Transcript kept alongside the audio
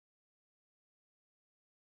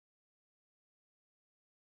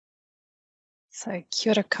So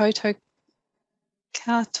kia ora koutou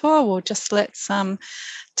katoa. We'll just let some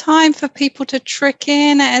time for people to trick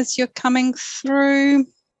in as you're coming through.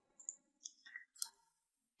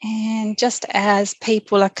 And just as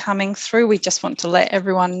people are coming through, we just want to let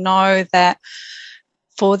everyone know that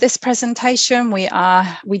for this presentation, we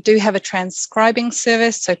do have a transcribing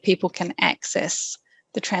service, so people can access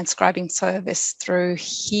the transcribing service through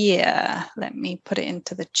here. Let me put it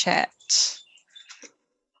into the chat.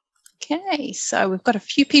 Okay, so we've got a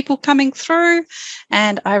few people coming through,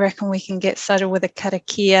 and I reckon we can get started with a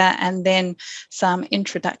karakia and then some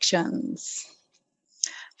introductions.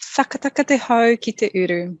 Whakataka te hau ki te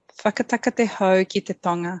uru, whakataka te hau ki te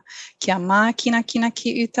tonga, kia mā kina kina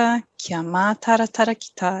ki uta, kia mā taratara ki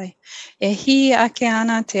tai, e hi ake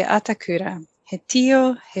ana te atakura, he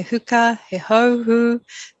tio, he huka, he hauhu,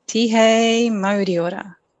 tihei mauri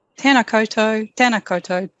ora. Tēnā koutou, tēnā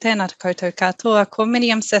koutou, tēnā koutou katoa, ko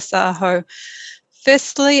Miriam Sessa aho.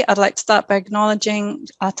 Firstly, I'd like to start by acknowledging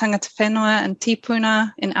our tangata whenua and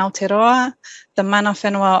tipuna in Aotearoa, the mana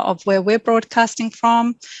whenua of where we're broadcasting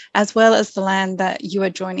from, as well as the land that you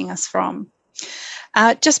are joining us from.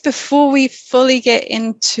 Just before we fully get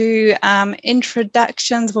into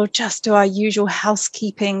introductions, we'll just do our usual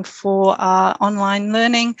housekeeping for our online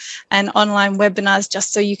learning and online webinars,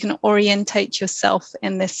 just so you can orientate yourself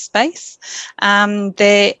in this space.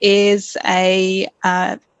 There is a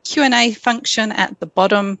Q&A function at the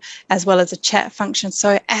bottom, as well as a chat function.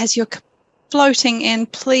 So as you're floating in,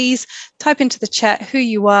 please type into the chat who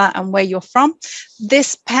you are and where you're from.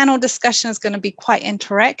 This panel discussion is going to be quite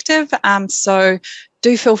interactive, so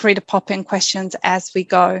do feel free to pop in questions as we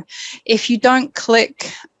go. If you don't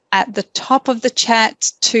click at the top of the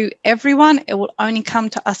chat to everyone, it will only come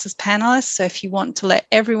to us as panelists. So if you want to let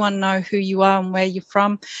everyone know who you are and where you're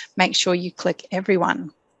from, make sure you click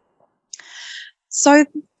everyone. So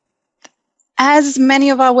as many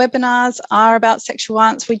of our webinars are about sexual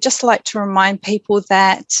violence, we just like to remind people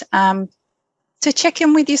that to check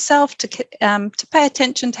in with yourself, to pay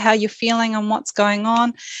attention to how you're feeling and what's going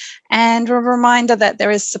on, and a reminder that there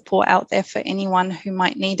is support out there for anyone who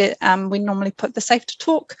might need it. We normally put the Safe to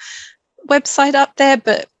Talk website up there,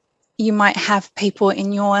 but you might have people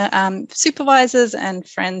in your supervisors and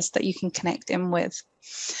friends that you can connect in with.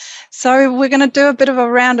 So we're going to do a bit of a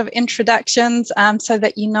round of introductions so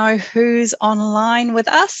that you know who's online with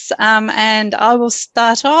us. And I will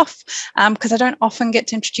start off because I don't often get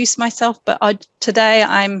to introduce myself, but today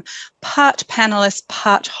I'm part panelist,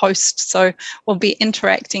 part host. So we'll be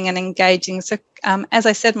interacting and engaging. So as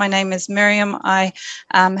I said, my name is Miriam. I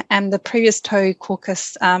am the previous Tauiwi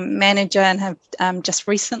Caucus manager and have just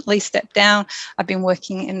recently stepped down. I've been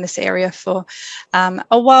working in this area for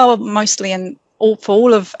a while, mostly for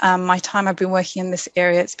all of my time I've been working in this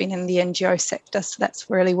area, it's been in the NGO sector, so that's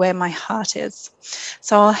really where my heart is.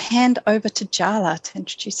 So I'll hand over to Jahla to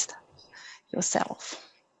introduce yourself.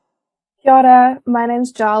 Kia ora, my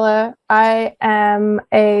name's Jahla. I am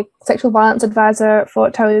a sexual violence advisor for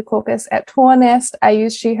Tauiwi Caucus at TOAH-NNEST. I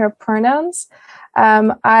use she, her pronouns.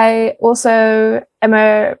 I also am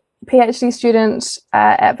a PhD student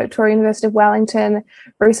at Victoria University of Wellington,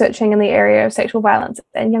 researching in the area of sexual violence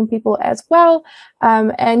and young people as well,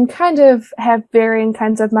 and kind of have varying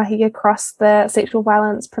kinds of mahi across the sexual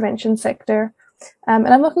violence prevention sector. And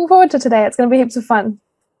I'm looking forward to today. It's going to be heaps of fun.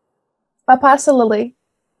 I'll pass to Lily.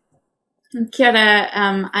 Kia ora,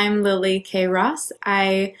 I'm Lily K. Ross.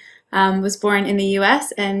 I was born in the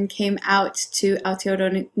US and came out to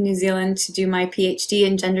Aotearoa, New Zealand to do my PhD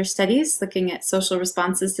in gender studies, looking at social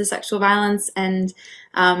responses to sexual violence. And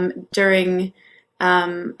during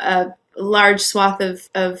a large swath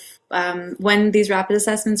of when these rapid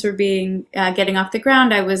assessments were getting off the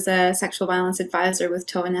ground, I was a sexual violence advisor with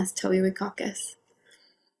TOAH-NNEST Tauiwi Caucus.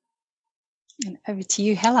 And over to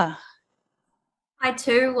you, Hala. I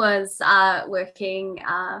too was working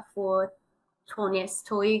for TOAH-NNEST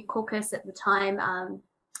Tauiwi Caucus at the time,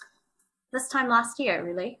 this time last year,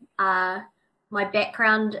 really. My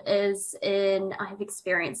background is I have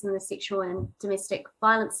experience in the sexual and domestic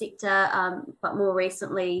violence sector, but more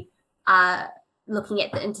recently looking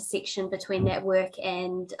at the intersection between that work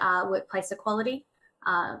and workplace equality,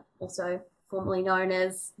 also formerly known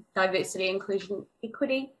as diversity, inclusion,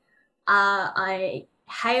 equity. I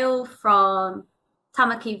hail from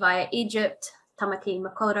Tamaki via Egypt, Tamaki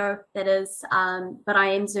Makaurau, that is, but I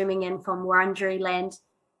am zooming in from Wurundjeri land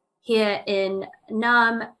here in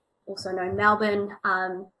Naarm, also known Melbourne.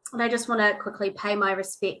 And I just want to quickly pay my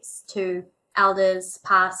respects to elders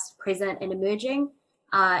past, present and emerging,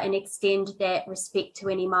 and extend that respect to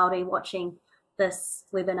any Māori watching this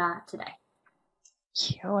webinar today.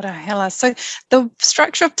 Kia ora, Hala. So the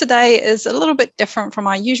structure of today is a little bit different from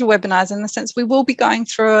our usual webinars in the sense we will be going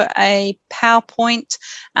through a PowerPoint,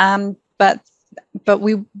 but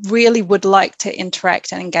we really would like to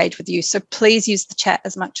interact and engage with you. So please use the chat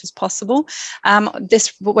as much as possible.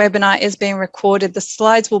 This webinar is being recorded. The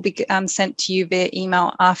slides will be sent to you via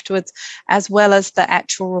email afterwards, as well as the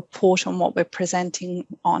actual report on what we're presenting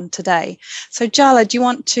on today. So Jahla, do you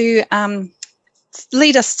want to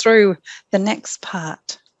lead us through the next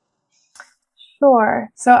part? Sure.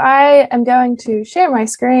 So I am going to share my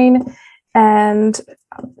screen and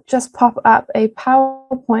just pop up a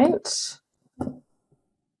PowerPoint.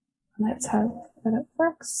 Let's hope that it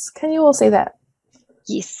works. Can you all see that?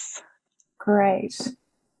 Yes. Great.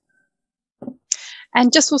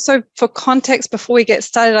 And just also for context, before we get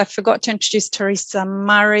started, I forgot to introduce Teresa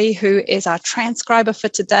Murray, who is our transcriber for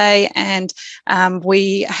today. And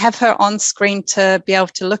we have her on screen to be able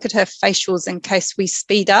to look at her facials in case we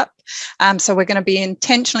speed up. So we're going to be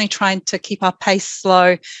intentionally trying to keep our pace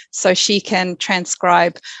slow so she can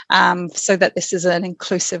transcribe so that this is an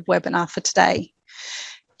inclusive webinar for today.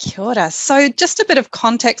 Kia ora. So just a bit of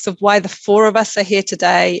context of why the four of us are here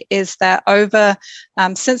today is that over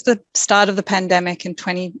since the start of the pandemic in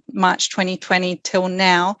March 2020 till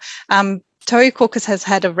now, Tauiwi Caucus has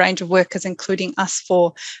had a range of workers, including us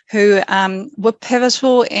four, who were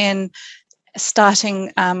pivotal in starting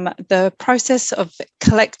the process of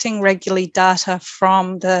collecting regularly data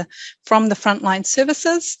from the frontline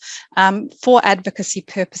services for advocacy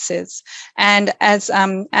purposes. And as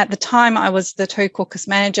at the time I was the Tauiwi Caucus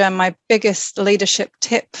manager, my biggest leadership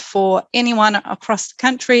tip for anyone across the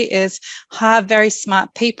country is hire very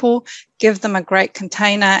smart people, give them a great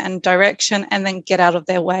container and direction, and then get out of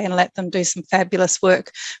their way and let them do some fabulous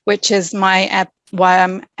work, which is why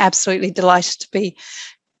I'm absolutely delighted to be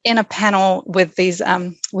in a panel with these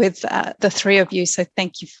the three of you. So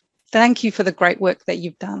thank you for the great work that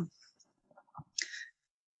you've done.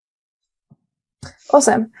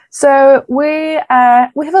 Awesome. So we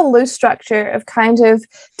have a loose structure of kind of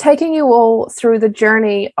taking you all through the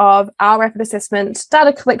journey of our rapid assessment,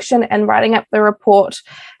 data collection, and writing up the report.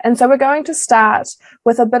 And so we're going to start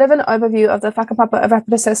with a bit of an overview of the whakapapa of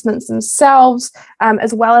rapid assessments themselves,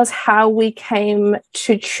 as well as how we came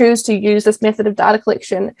to choose to use this method of data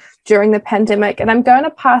collection during the pandemic. And I'm going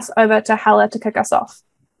to pass over to Hala to kick us off.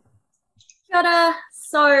 Kia ora.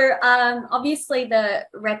 So obviously the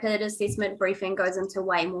rapid assessment briefing goes into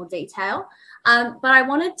way more detail, but I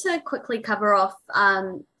wanted to quickly cover off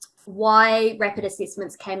why rapid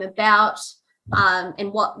assessments came about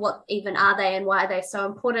and what even are they and why are they so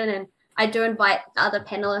important. And I do invite the other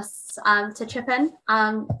panelists to chip in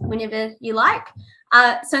whenever you like.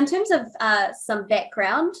 So in terms of some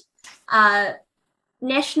background,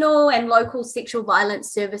 national and local sexual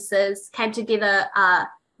violence services came together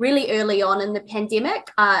really early on in the pandemic,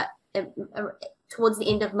 towards the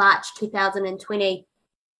end of March 2020,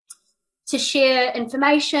 to share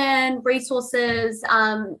information, resources,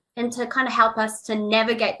 and to kind of help us to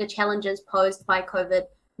navigate the challenges posed by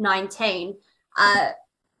COVID-19.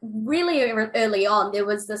 Really early on, there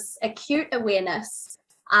was this acute awareness,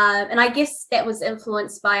 and I guess that was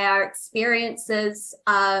influenced by our experiences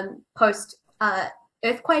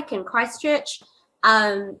post-earthquake in Christchurch,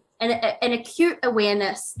 and an acute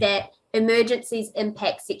awareness that emergencies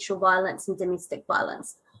impact sexual violence and domestic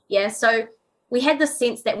violence. Yeah, so we had the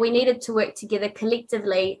sense that we needed to work together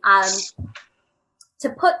collectively to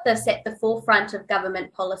put this at the forefront of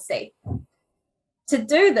government policy. To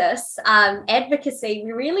do this advocacy,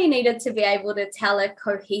 we really needed to be able to tell a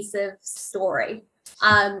cohesive story,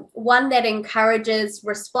 one that encourages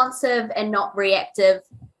responsive and not reactive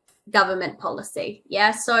government policy.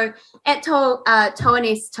 Yeah, so at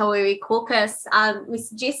TOAH-NNEST Tauiwi Caucus, we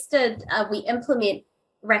suggested we implement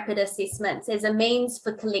rapid assessments as a means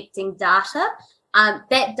for collecting data.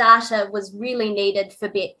 That data was really needed for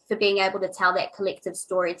being able to tell that collective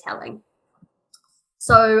storytelling.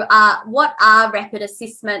 So what are rapid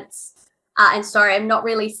assessments? And sorry, I'm not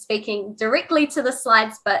really speaking directly to the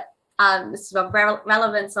slides, but this is of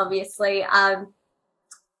relevance, obviously.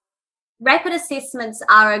 Rapid assessments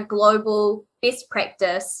are a global best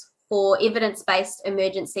practice for evidence-based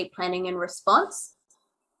emergency planning and response.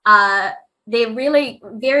 They're really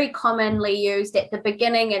very commonly used at the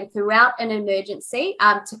beginning and throughout an emergency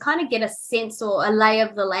to kind of get a sense or a lay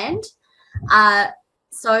of the land.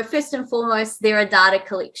 So first and foremost, they're a data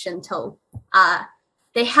collection tool.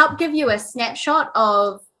 They help give you a snapshot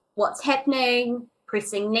of what's happening,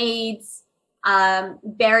 pressing needs,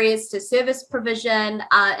 barriers to service provision,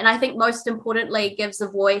 and I think most importantly gives a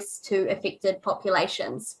voice to affected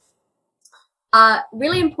populations.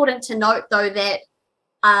 Really important to note though that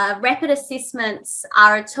rapid assessments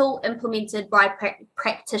are a tool implemented by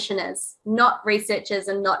practitioners, not researchers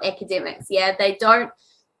and not academics. Yeah, they don't,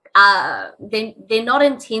 they're not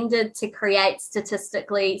intended to create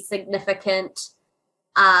statistically significant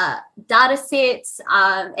data sets,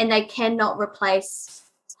 and they cannot replace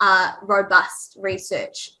robust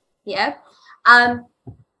research. Yeah.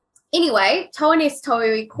 Anyway, TOAH-NNEST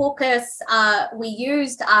Tauiwi Caucus, we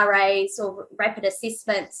used RAs or rapid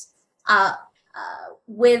assessments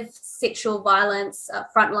with sexual violence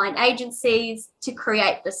frontline agencies to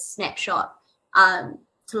create this snapshot, to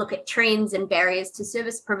look at trends and barriers to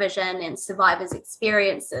service provision and survivors'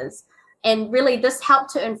 experiences. And really this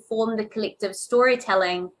helped to inform the collective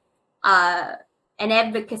storytelling and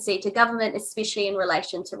advocacy to government, especially in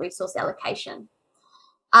relation to resource allocation.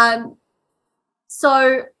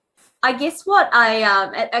 So I guess what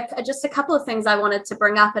just a couple of things I wanted to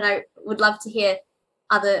bring up, and I would love to hear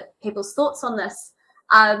other people's thoughts on this,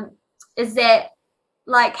 is that,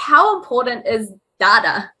 like, how important is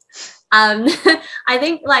data? I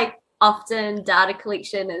think, like, often data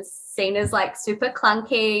collection is seen as like super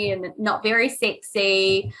clunky and not very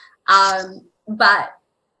sexy. But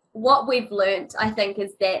what we've learned, I think,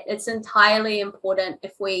 is that it's entirely important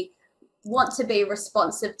if we want to be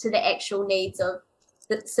responsive to the actual needs of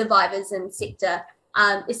the survivors in sector,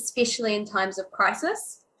 especially in times of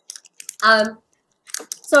crisis.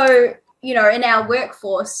 So, you know, in our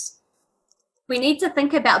workforce, we need to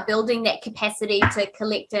think about building that capacity to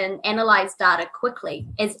collect and analyze data quickly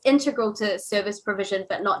as integral to service provision,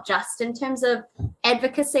 but not just in terms of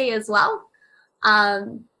advocacy as well.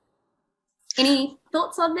 Any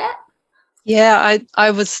thoughts on that? Yeah,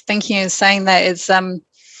 I was thinking of saying that it's,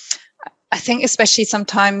 I think especially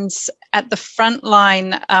sometimes at the front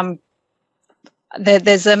line,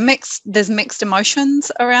 there's mixed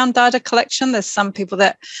emotions around data collection. There's some people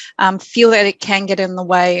that feel that it can get in the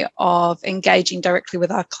way of engaging directly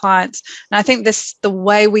with our clients. And I think the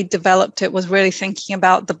way we developed it was really thinking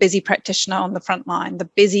about the busy practitioner on the front line, the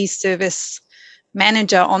busy service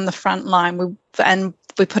manager on the front line.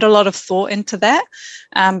 We put a lot of thought into that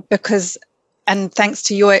because, and thanks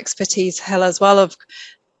to your expertise, Hala, as well, of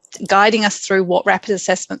guiding us through what rapid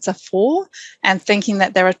assessments are for and thinking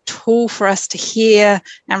that they're a tool for us to hear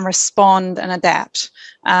and respond and adapt.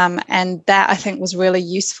 And that, I think, was really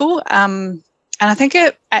useful. And I think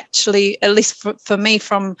it actually, at least for me,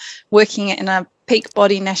 from working in a peak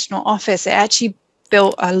body national office, it actually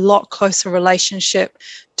built a lot closer relationship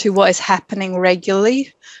to what is happening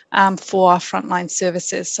regularly for our frontline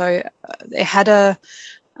services. So it had a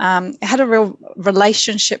real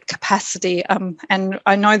relationship capacity, and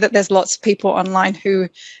I know that there's lots of people online who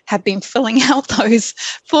have been filling out those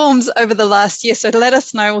forms over the last year. So to let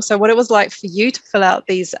us know also what it was like for you to fill out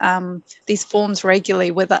these forms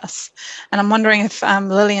regularly with us. And I'm wondering if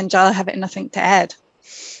Lily and Jahla have anything to add.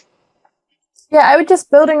 Yeah, I would just,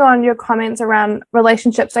 building on your comments around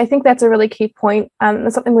relationships, I think that's a really key point.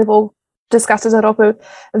 It's something we've all discussed as a Ropu,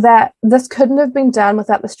 that this couldn't have been done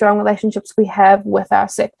without the strong relationships we have with our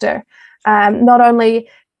sector. Not only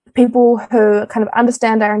people who kind of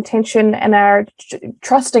understand our intention and are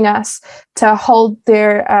trusting us to hold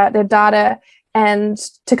their data and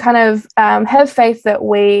to kind of have faith that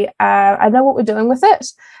I know what we're doing with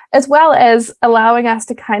it, as well as allowing us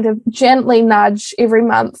to kind of gently nudge every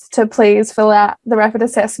month to please fill out the rapid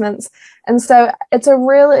assessments. And so it's a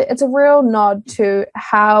real nod to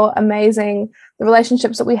how amazing the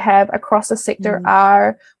relationships that we have across the sector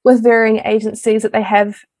are with varying agencies, that they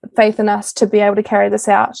have faith in us to be able to carry this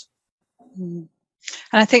out. And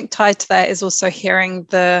I think tied to that is also hearing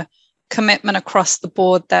the commitment across the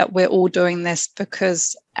board that we're all doing this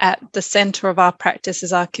because at the centre of our practice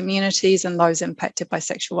is our communities and those impacted by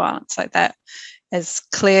sexual violence. Like that is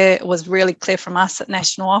clear, was really clear from us at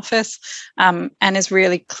National Office, and is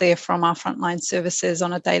really clear from our frontline services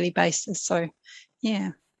on a daily basis. So, yeah.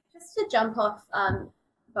 Just to jump off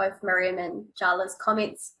both Miriam and Jahla's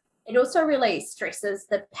comments, it also really stresses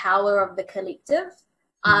the power of the collective.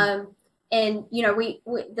 And, you know,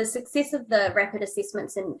 the success of the rapid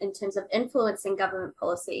assessments in terms of influencing government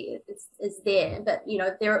policy is there, but, you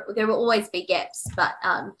know, there will always be gaps.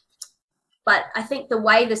 But I think the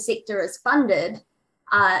way the sector is funded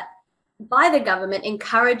by the government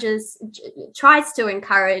tries to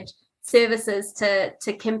encourage services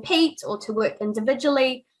to compete or to work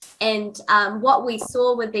individually. And what we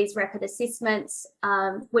saw with these rapid assessments,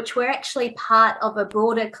 which were actually part of a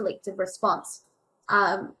broader collective response,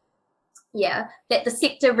 that the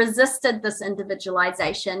sector resisted this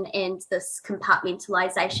individualization and this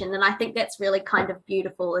compartmentalization. And I think that's really kind of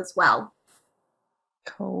beautiful as well.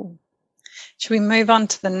 Cool. Should we move on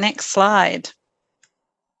to the next slide?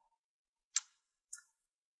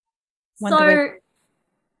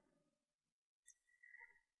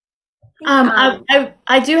 I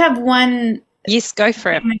do have one. Yes, go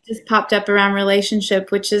for it. That just popped up around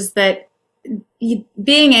relationship, which is that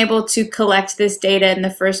being able to collect this data in the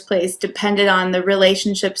first place depended on the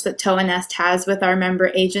relationships that TOAH-NNEST has with our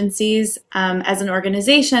member agencies as an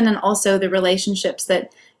organization, and also the relationships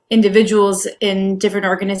that individuals in different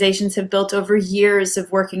organizations have built over years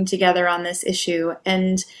of working together on this issue.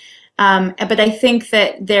 And but I think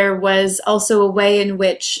that there was also a way in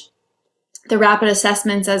which the rapid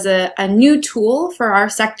assessments as a new tool for our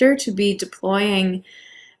sector to be deploying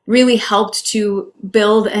really helped to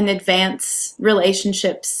build and advance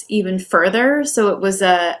relationships even further. So it was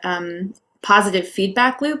a positive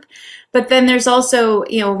feedback loop. But then there's also,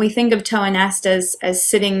 you know, when we think of TOAH-NNEST as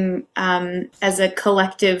sitting as a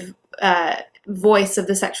collective voice of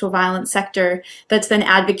the sexual violence sector that's then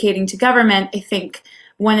advocating to government, I think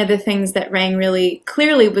one of the things that rang really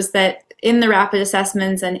clearly was that in the rapid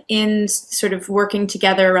assessments and in sort of working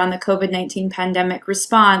together around the COVID-19 pandemic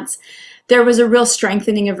response, there was a real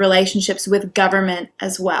strengthening of relationships with government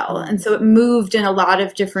as well. And so it moved in a lot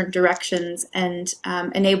of different directions and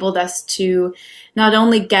enabled us to not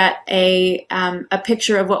only get a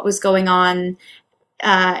picture of what was going on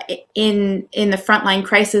in the frontline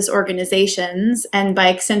crisis organizations, and by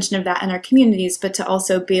extension of that in our communities, but to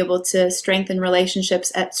also be able to strengthen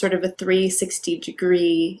relationships at sort of a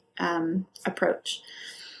 360-degree approach.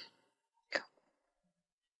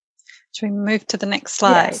 Should we move to the next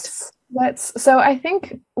slide? Yes. So I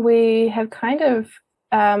think we have kind of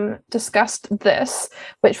discussed this,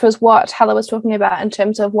 which was what Hala was talking about in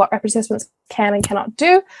terms of what rapid assessments can and cannot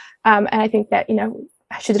do. And I think that, you know,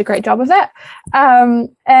 she did a great job of that.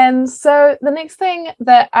 And so the next thing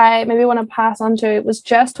that I maybe want to pass on to was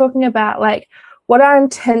just talking about like what our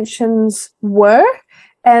intentions were,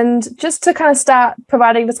 and just to kind of start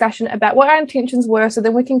providing discussion about what our intentions were, so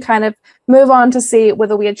then we can kind of move on to see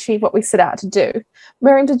whether we achieve what we set out to do.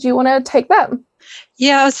 Miriam, did you want to take that?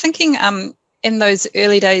 Yeah, I was thinking in those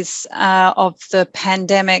early days of the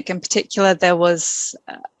pandemic in particular, there was,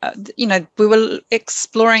 you know, we were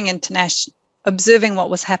exploring observing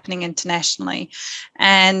what was happening internationally.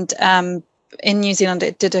 And in New Zealand,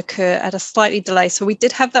 it did occur at a slightly delay. So we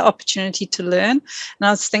did have the opportunity to learn. And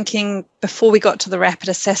I was thinking before we got to the rapid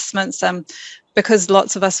assessments, because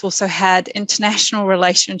lots of us also had international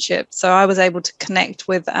relationships. So I was able to connect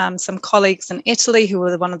with some colleagues in Italy who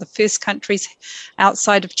were one of the first countries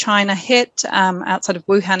outside of China hit, outside of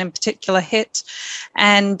Wuhan in particular hit.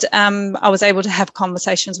 And I was able to have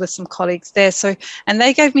conversations with some colleagues there. So, and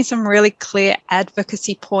they gave me some really clear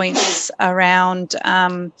advocacy points around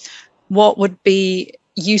what would be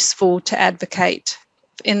useful to advocate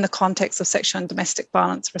in the context of sexual and domestic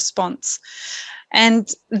violence response.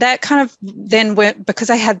 And that kind of then went, because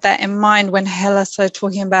I had that in mind when Hala started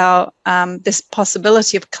talking about this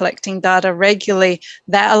possibility of collecting data regularly,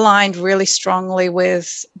 that aligned really strongly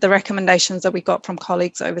with the recommendations that we got from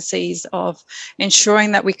colleagues overseas of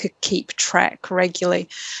ensuring that we could keep track regularly.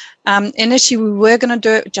 Initially, we were going to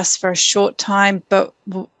do it just for a short time, but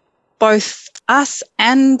both us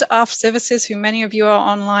and our services, who many of you are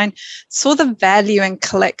online, saw the value in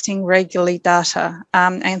collecting regularly data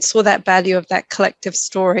and saw that value of that collective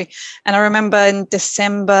story. And I remember in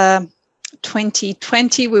December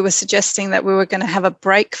 2020, we were suggesting that we were going to have a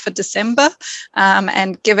break for December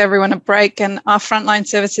and give everyone a break. And our frontline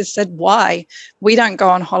services said, why? We don't go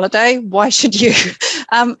on holiday. Why should you?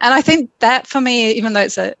 And I think that for me, even though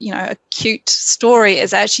it's a, you know, a cute story,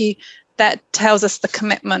 is actually that tells us the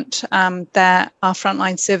commitment that our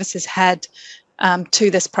frontline services had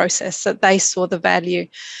to this process, that they saw the value.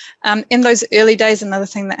 In those early days, another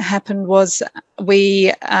thing that happened was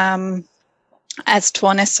we, as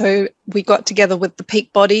TOAH-NNEST, so we got together with the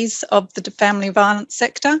peak bodies of the family violence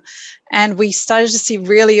sector, and we started to see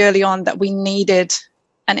really early on that we needed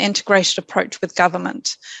an integrated approach with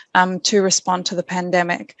government to respond to the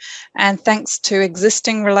pandemic. And thanks to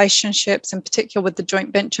existing relationships, in particular with the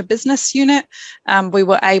joint venture business unit, we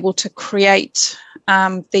were able to create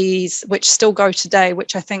these, which still go today,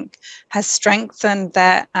 which I think has strengthened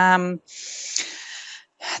that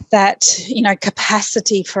you know,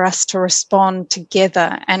 capacity for us to respond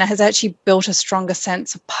together, and it has actually built a stronger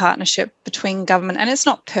sense of partnership between government. And it's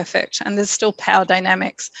not perfect, and there's still power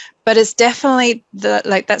dynamics, but it's definitely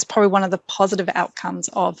that's probably one of the positive outcomes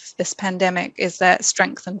of this pandemic, is that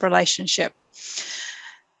strengthened relationship.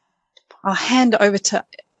 I'll hand over to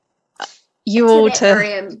you all to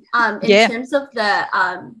Miriam, in terms of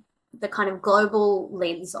the kind of global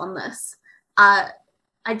lens on this.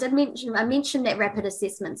 I mentioned that rapid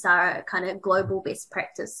assessments are a kind of global best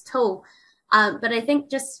practice tool. But I think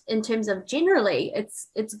just in terms of generally,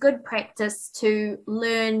 it's good practice to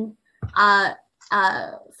learn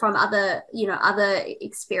from other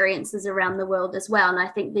experiences around the world as well. And I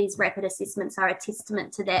think these rapid assessments are a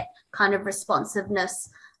testament to that kind of responsiveness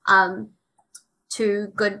to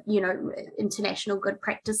good, international good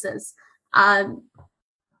practices.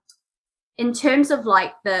 In terms of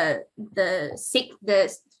like the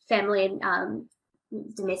family and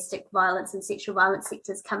domestic violence and sexual violence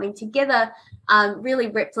sectors coming together, really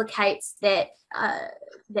replicates that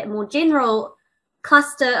more general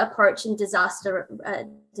cluster approach and disaster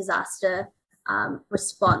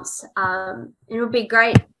response. It would be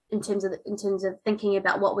great in terms of thinking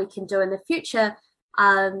about what we can do in the future,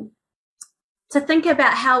 to think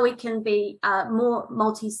about how we can be more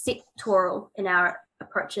multi-sectoral in our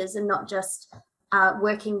approaches and not just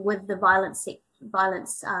working with the violence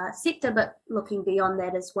sector, but looking beyond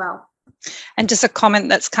that as well. And just a comment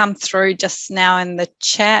that's come through just now in the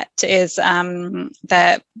chat is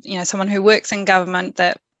that someone who works in government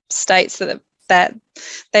that states that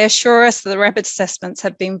they assure us that the rapid assessments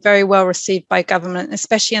have been very well received by government,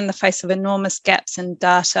 especially in the face of enormous gaps in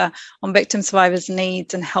data on victim survivors'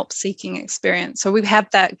 needs and help-seeking experience. So we have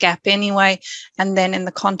that gap anyway, and then in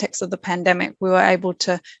the context of the pandemic, we were able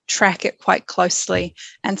to track it quite closely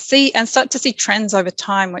and start to see trends over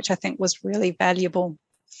time, which I think was really valuable.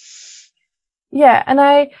 Yeah, and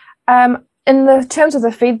in the terms of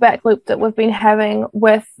the feedback loop that we've been having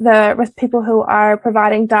with people who are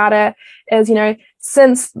providing data is,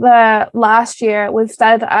 since the last year, we've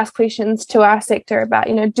started to ask questions to our sector about,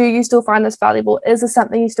 do you still find this valuable? Is this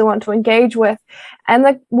something you still want to engage with? And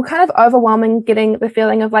we're kind of overwhelming, getting the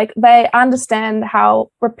feeling of like they understand how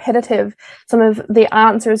repetitive some of the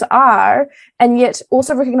answers are, and yet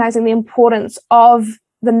also recognizing the importance of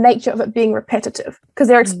the nature of it being repetitive, because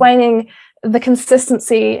they're explaining the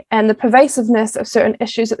consistency and the pervasiveness of certain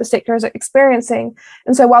issues that the sector is experiencing.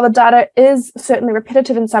 And so while the data is certainly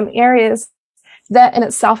repetitive in some areas, that in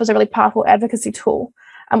itself is a really powerful advocacy tool,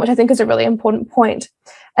 which I think is a really important point.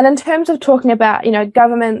 And in terms of talking about,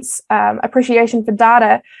 government's appreciation for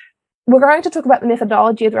data, we're going to talk about the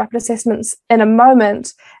methodology of the rapid assessments in a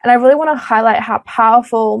moment. And I really want to highlight how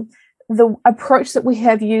powerful the approach that we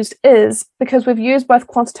have used is, because we've used both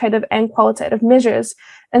quantitative and qualitative measures.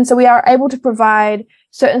 And so we are able to provide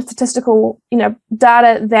certain statistical,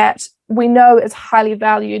 data that we know is highly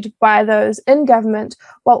valued by those in government,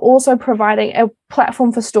 while also providing a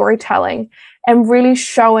platform for storytelling and really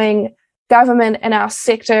showing government and our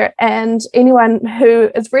sector and anyone who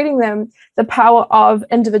is reading them the power of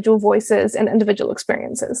individual voices and individual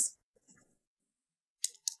experiences.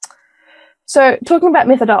 So talking about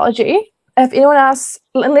methodology, unless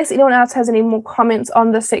anyone else has any more comments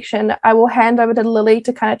on this section, I will hand over to Lily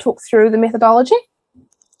to kind of talk through the methodology.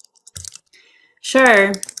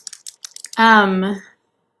 Sure.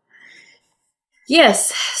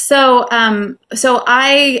 Yes. So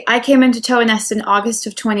I came into TOAH-NNEST in August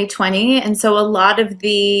of 2020, and so a lot of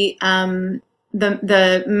the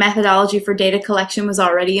methodology for data collection was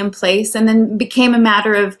already in place, and then became a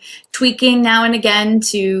matter of tweaking now and again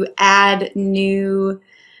to add new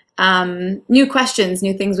questions,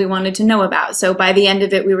 new things we wanted to know about. So by the end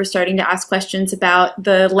of it, we were starting to ask questions about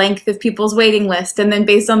the length of people's waiting list. And then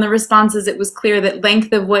based on the responses, it was clear that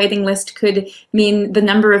length of waiting list could mean the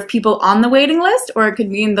number of people on the waiting list, or it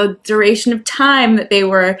could mean the duration of time that they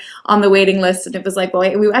were on the waiting list. And it was like, well,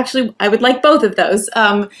 I would like both of those.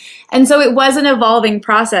 And so it was an evolving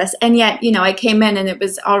process. And yet, I came in and it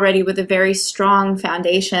was already with a very strong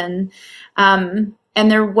foundation. And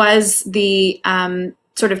there was the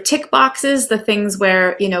sort of tick boxes, the things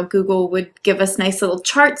where, Google would give us nice little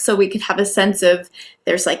charts so we could have a sense of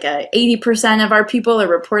there's like 80% of our people are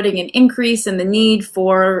reporting an increase in the need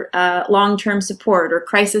for long-term support or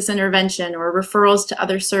crisis intervention or referrals to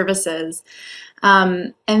other services.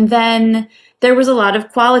 And then there was a lot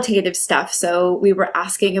of qualitative stuff. So we were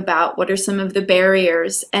asking about what are some of the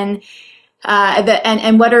barriers and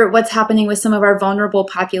what's happening with some of our vulnerable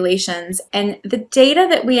populations. And the data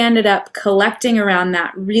that we ended up collecting around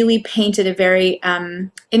that really painted a very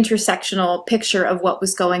intersectional picture of what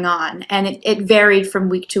was going on. And it varied from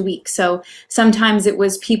week to week. So sometimes it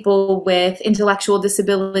was people with intellectual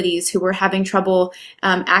disabilities who were having trouble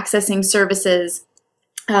accessing services.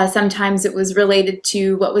 Sometimes it was related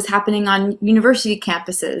to what was happening on university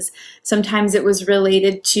campuses. Sometimes it was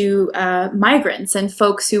related to migrants and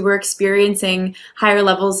folks who were experiencing higher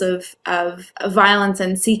levels of violence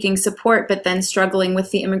and seeking support, but then struggling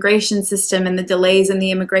with the immigration system and the delays in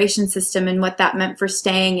the immigration system and what that meant for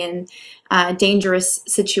staying in dangerous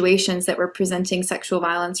situations that were presenting sexual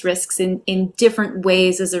violence risks in different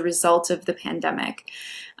ways as a result of the pandemic.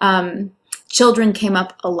 Children came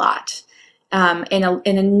up a lot.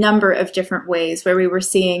 In a number of different ways, where we were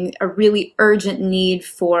seeing a really urgent need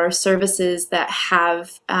for services that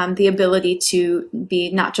have the ability to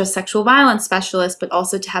be not just sexual violence specialists, but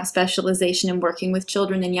also to have specialization in working with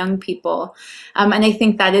children and young people. And I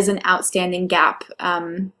think that is an outstanding gap.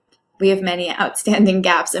 We have many outstanding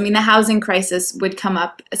gaps. I mean, the housing crisis would come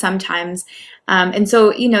up sometimes. And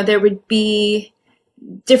so, you know, there would be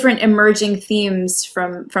different emerging themes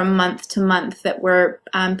from month to month that were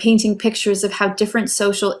painting pictures of how different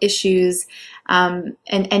social issues and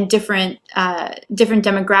different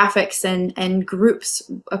demographics and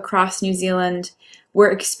groups across New Zealand were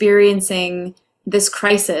experiencing this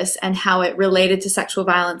crisis and how it related to sexual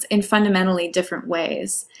violence in fundamentally different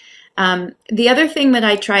ways. The other thing that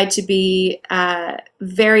I tried to be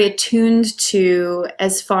very attuned to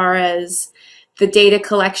as far as the data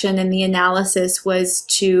collection and the analysis was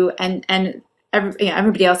to, and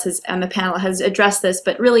everybody else on the panel has addressed this,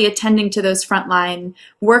 but really attending to those frontline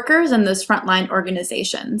workers and those frontline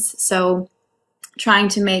organizations. So trying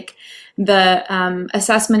to make the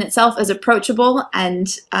assessment itself as approachable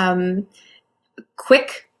and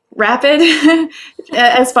quick, rapid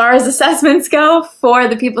as far as assessments go for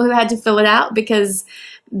the people who had to fill it out, because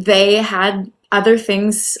they had other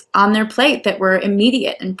things on their plate that were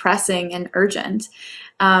immediate and pressing and urgent.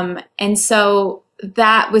 And so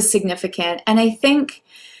that was significant. And I think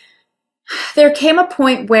there came a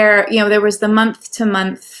point where, you know, there was the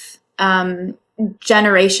month-to-month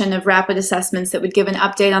generation of rapid assessments that would give an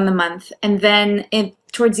update on the month. And then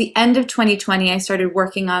towards the end of 2020, I started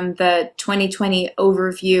working on the 2020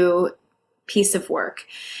 overview piece of work.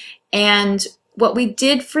 And what we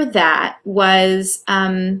did for that was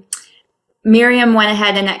Miriam went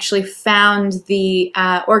ahead and actually found the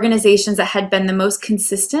organizations that had been the most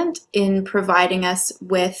consistent in providing us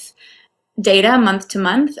with data month to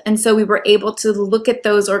month. And so we were able to look at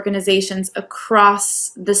those organizations across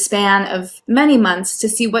the span of many months to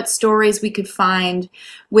see what stories we could find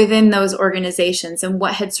within those organizations and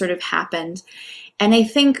what had sort of happened. And I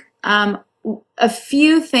think a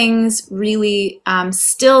few things really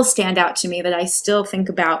still stand out to me that I still think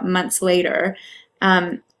about months later.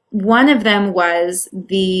 One of them was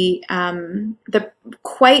the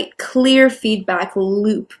quite clear feedback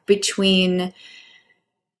loop between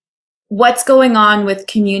what's going on with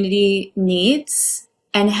community needs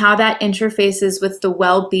and how that interfaces with the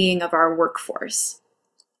well-being of our workforce.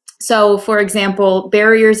 So, for example,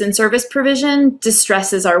 barriers in service provision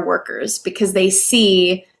distresses our workers because they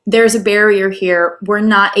see there's a barrier here, we're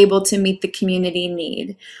not able to meet the community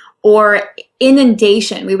need. Or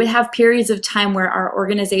inundation. We would have periods of time where our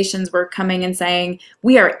organizations were coming and saying,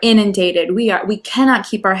 we are inundated. We cannot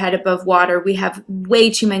keep our head above water. We have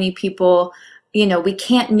way too many people. You know, we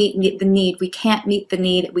can't meet the need. We can't meet the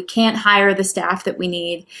need. We can't hire the staff that we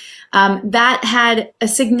need. That had a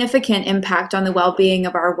significant impact on the well-being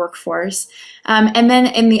of our workforce. And then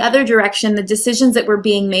in the other direction, the decisions that were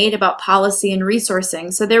being made about policy and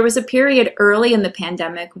resourcing. So there was a period early in the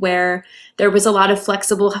pandemic where there was a lot of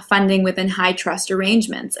flexible funding within high trust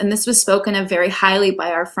arrangements. And this was spoken of very highly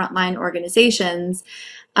by our frontline organizations.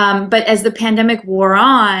 But as the pandemic wore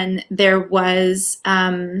on, there was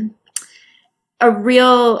a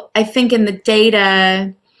real, I think in the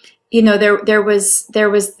data, you know, there was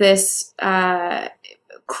this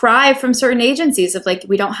cry from certain agencies of like,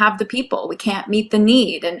 we don't have the people, we can't meet the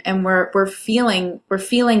need, and we're feeling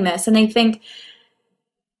this. And I think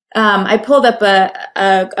I pulled up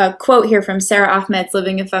a quote here from Sarah Ahmed's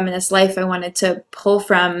Living a Feminist Life I wanted to pull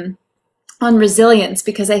from on resilience,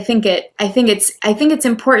 because I think it's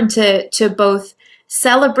important to both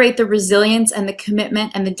celebrate the resilience and the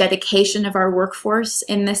commitment and the dedication of our workforce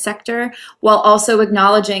in this sector, while also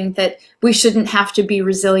acknowledging that we shouldn't have to be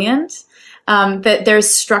resilient, that there's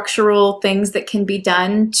structural things that can be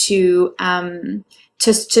done to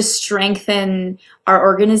strengthen our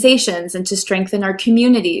organizations and to strengthen our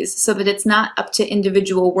communities so that it's not up to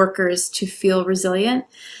individual workers to feel resilient.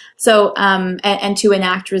 So, and to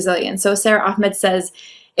enact resilience. So Sarah Ahmed says,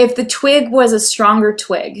 if the twig was a stronger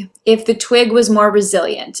twig, if the twig was more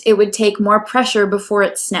resilient, it would take more pressure before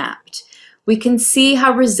it snapped. We can see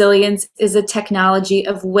how resilience is a technology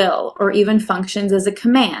of will or even functions as a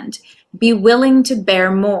command. Be willing to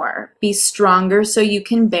bear more. Be stronger so you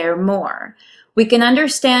can bear more. We can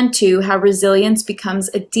understand, too, how resilience becomes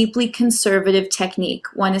a deeply conservative technique,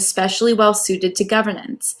 one especially well suited to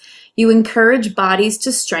governance. You encourage bodies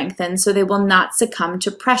to strengthen so they will not succumb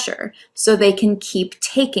to pressure, so they can keep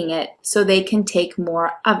taking it, so they can take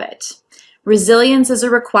more of it. Resilience is a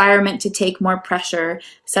requirement to take more pressure,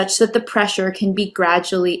 such that the pressure can be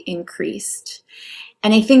gradually increased.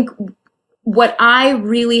 And I think what I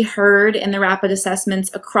really heard in the rapid assessments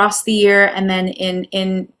across the year, and then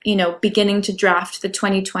in beginning to draft the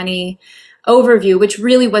 2020 overview, which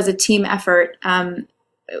really was a team effort,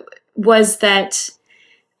 was that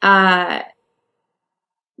how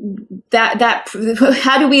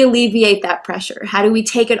do we alleviate that pressure? How do we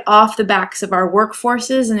take it off the backs of our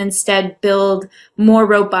workforces and instead build more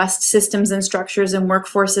robust systems and structures and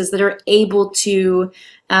workforces that are able to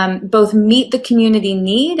both meet the community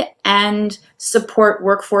need and support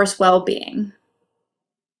workforce well-being?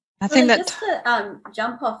 I think that just to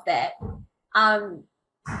jump off that,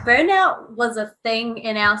 burnout was a thing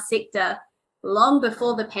in our sector long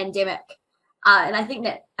before the pandemic, and I think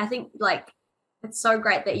it's so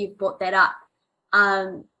great that you've brought that up,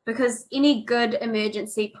 because any good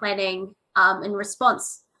emergency planning and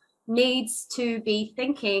response needs to be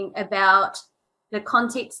thinking about the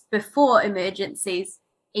context before emergencies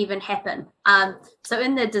even happen. So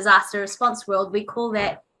in the disaster response world, we call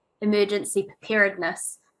that emergency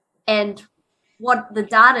preparedness. And what the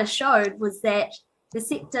data showed was that the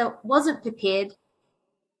sector wasn't prepared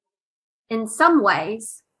in some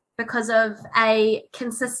ways because of a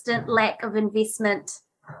consistent lack of investment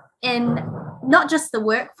in not just the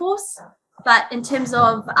workforce, but in terms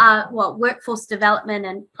of workforce development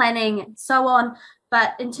and planning and so on,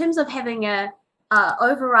 but in terms of having a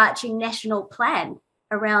overarching national plan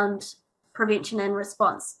around prevention and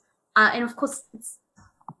response. And of course,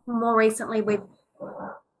 more recently,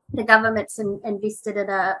 the government's invested in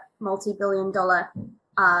a multi-billion-dollar,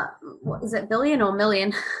 is it billion or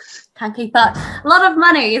million? Can't keep up. A lot of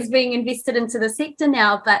money is being invested into the sector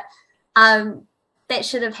now, but that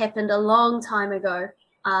should have happened a long time ago.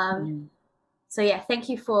 So yeah, thank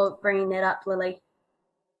you for bringing that up, Lily.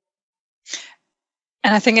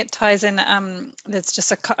 And I think it ties in, there's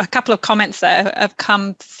just a couple of comments that have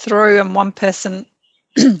come through, and one person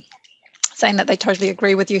saying that they totally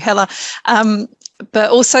agree with you, Hala. But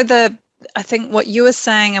also I think what you were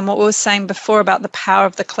saying and what we were saying before about the power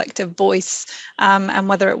of the collective voice, and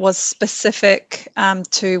whether it was specific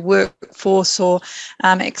to workforce or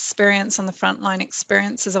experience on the frontline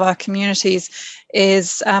experiences of our communities,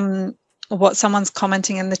 is what someone's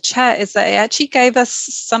commenting in the chat is that it actually gave us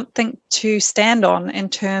something to stand on in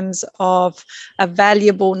terms of a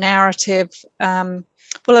valuable narrative, a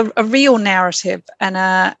real narrative and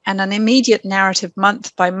an immediate narrative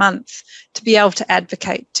month by month to be able to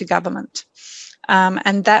advocate to government.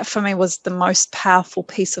 And that for me was the most powerful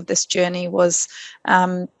piece of this journey, was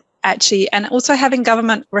actually, and also having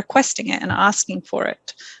government requesting it and asking for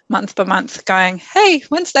it month by month, going, hey,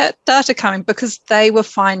 when's that data coming? Because they were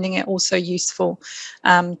finding it also useful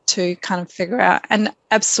to kind of figure out. And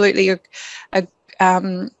absolutely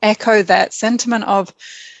echo that sentiment of,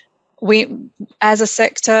 we, as a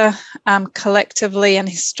sector, collectively and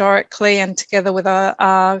historically, and together with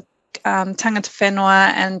our tangata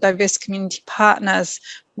whenua and diverse community partners,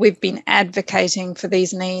 we've been advocating for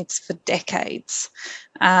these needs for decades.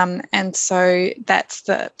 And so that's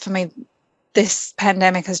for me, this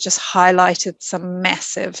pandemic has just highlighted some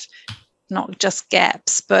massive, not just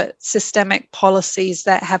gaps, but systemic policies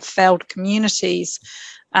that have failed communities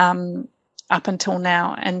up until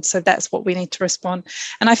now. And so that's what we need to respond.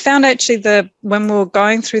 And I found actually when we were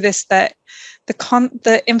going through this, that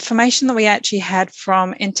the information that we actually had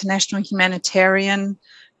from international humanitarian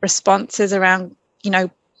responses around,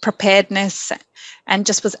 preparedness, and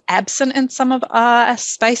just was absent in some of our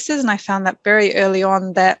spaces. And I found that very early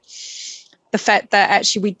on, that the fact that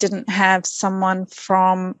actually we didn't have someone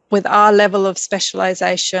with our level of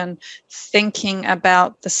specialization thinking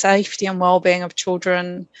about the safety and well-being of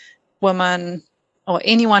children, women, or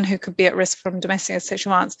anyone who could be at risk from domestic and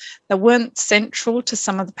sexual violence, that weren't central to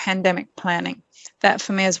some of the pandemic planning. That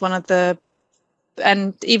for me is one of the,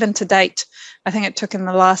 and even to date, I think it took in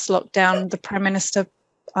the last lockdown, the Prime Minister,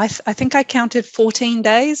 I think I counted 14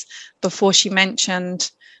 days before she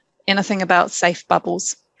mentioned anything about safe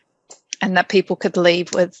bubbles and that people could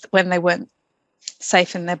leave when they weren't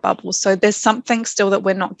safe in their bubbles. So there's something still that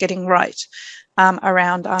we're not getting right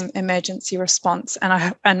around emergency response.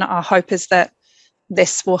 And our hope is that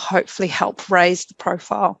this will hopefully help raise the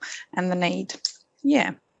profile and the need.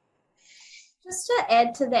 Yeah. Just to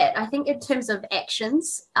add to that, I think in terms of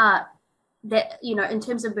actions, that, you know, in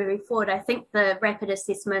terms of moving forward, I think the rapid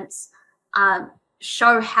assessments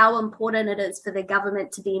show how important it is for the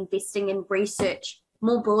government to be investing in research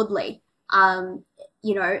more broadly.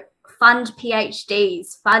 You know, fund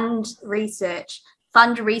PhDs, fund research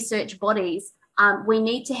bodies. We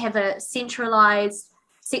need to have a centralized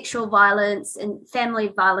sexual violence and family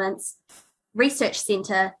violence research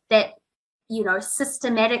center that, you know,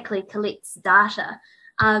 systematically collects data.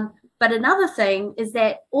 But another thing is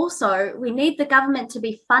that also we need the government to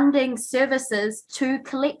be funding services to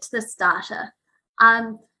collect this data.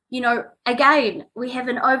 You know, again, we have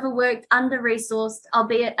an overworked, under-resourced,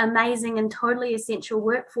 albeit amazing and totally essential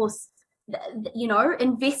workforce. You know,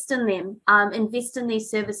 invest in them, invest in these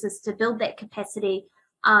services to build that capacity,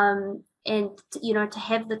 and, you know, to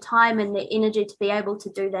have the time and the energy to be able to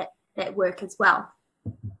do that work as well.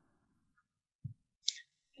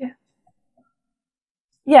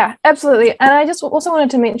 Yeah, absolutely. And I just also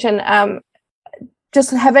wanted to mention,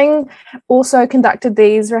 just having also conducted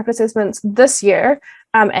these rapid assessments this year,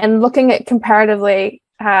 and looking at comparatively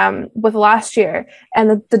with last year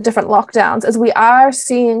and the different lockdowns, as we are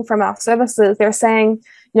seeing from our services, they're saying,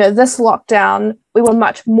 you know, this lockdown, we were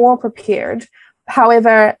much more prepared.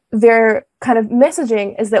 However, their kind of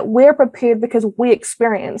messaging is that we're prepared because we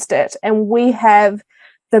experienced it and we have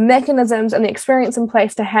the mechanisms and the experience in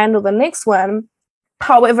place to handle the next one.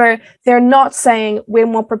 However, they're not saying we're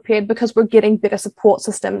more prepared because we're getting better support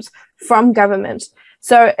systems from government.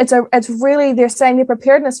 So it's really, they're saying their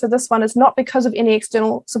preparedness for this one is not because of any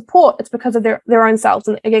external support, it's because of their own selves.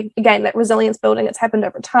 And again, that resilience building, it's happened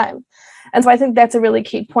over time. And so I think that's a really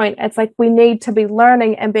key point. It's like we need to be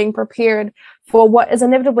learning and being prepared for what is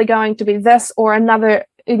inevitably going to be this or another,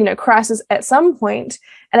 you know, crisis at some point.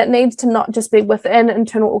 And it needs to not just be within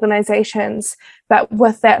internal organizations, but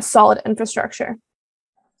with that solid infrastructure.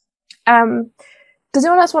 Does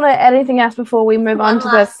anyone else want to add anything else before we move on to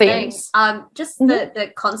the themes? Just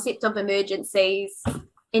the concept of emergencies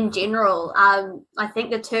in general. I think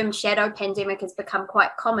the term shadow pandemic has become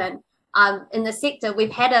quite common in the sector.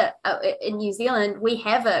 We've had in New Zealand, we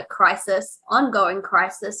have a ongoing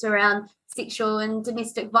crisis around sexual and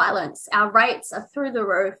domestic violence. Our rates are through the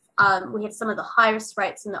roof. We have some of the highest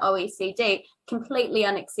rates in the OECD, completely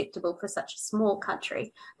unacceptable for such a small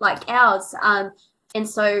country like ours. And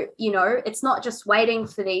so, you know, it's not just waiting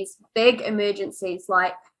for these big emergencies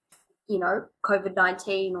like, you know,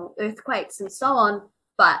 COVID-19 or earthquakes and so on,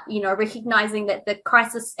 but, you know, recognizing that the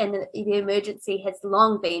crisis and the emergency has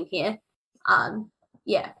long been here.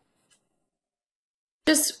 Yeah.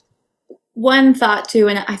 Just one thought too,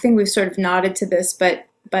 and I think we've sort of nodded to this, but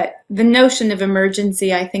the notion of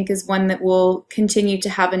emergency, I think, is one that will continue to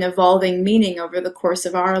have an evolving meaning over the course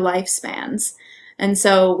of our lifespans. And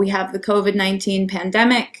so we have the COVID-19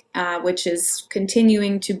 pandemic, which is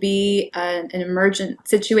continuing to be an emergent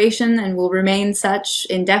situation and will remain such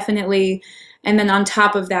indefinitely. And then on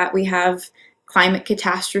top of that, we have climate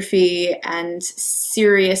catastrophe and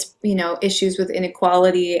serious, you know, issues with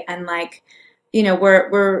inequality. And like, you know,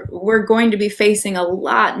 we're going to be facing a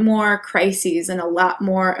lot more crises and a lot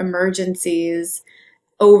more emergencies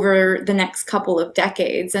over the next couple of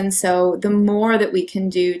decades. And so the more that we can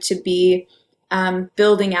do to be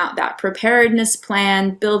building out that preparedness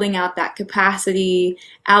plan, building out that capacity,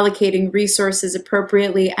 allocating resources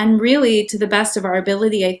appropriately, and really, to the best of our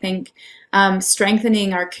ability, I think,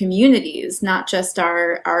 strengthening our communities, not just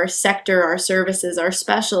our sector, our services, our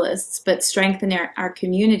specialists, but strengthening our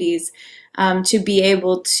communities to be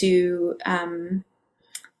able to,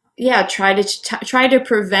 try to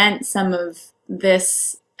prevent some of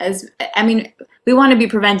this. I mean, we want to be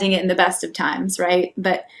preventing it in the best of times, right?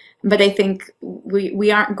 But I think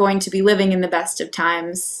we aren't going to be living in the best of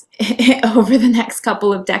times over the next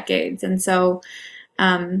couple of decades. And so,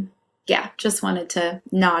 just wanted to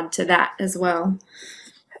nod to that as well.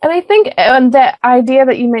 And I think that idea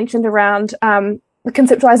that you mentioned around the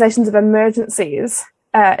conceptualizations of emergencies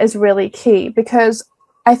is really key, because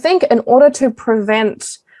I think in order to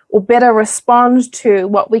prevent or better respond to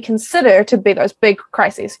what we consider to be those big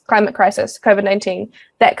crises, climate crisis, COVID-19,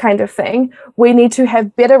 that kind of thing, we need to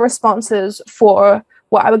have better responses for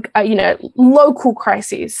what I would, local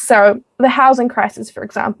crises. So the housing crisis, for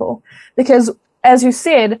example, because as you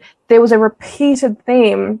said, there was a repeated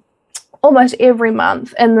theme almost every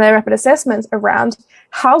month in the rapid assessments around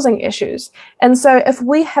housing issues. And so if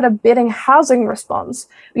we had a better housing response,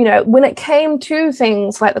 when it came to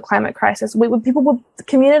things like the climate crisis,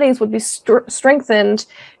 communities would be strengthened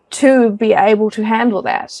to be able to handle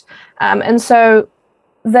that. And so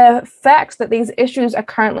the fact that these issues are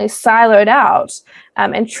currently siloed out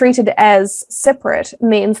and treated as separate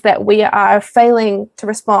means that we are failing to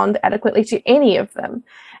respond adequately to any of them.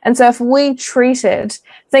 And so if we treated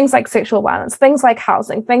things like sexual violence, things like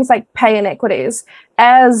housing, things like pay inequities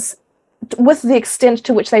as with the extent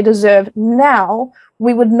to which they deserve now,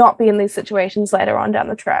 we would not be in these situations later on down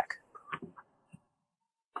the track.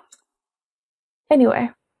 Anyway,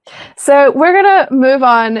 so we're going to move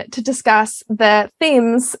on to discuss the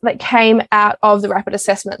themes that came out of the rapid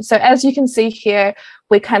assessment. So as you can see here,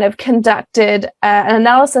 we kind of conducted an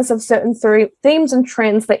analysis of certain themes and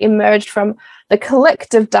trends that emerged from the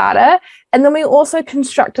collective data. And then we also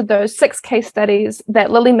constructed those 6 case studies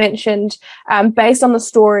that Lily mentioned based on the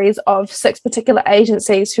stories of 6 particular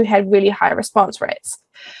agencies who had really high response rates.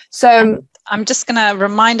 So I'm just going to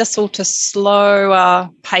remind us all to slow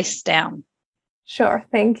our pace down. Sure,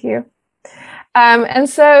 thank you. And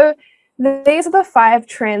so these are the 5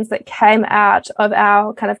 trends that came out of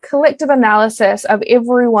our kind of collective analysis of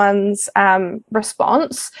everyone's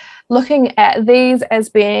response, looking at these as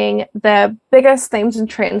being the biggest themes and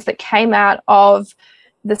trends that came out of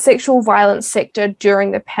the sexual violence sector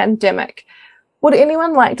during the pandemic. Would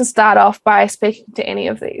anyone like to start off by speaking to any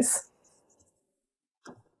of these?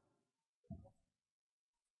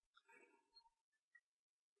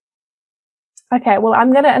 Okay, well,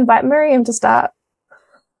 I'm going to invite Miriam to start.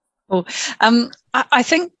 Cool. I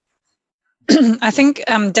think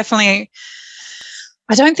definitely.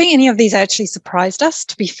 I don't think any of these actually surprised us,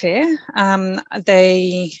 to be fair.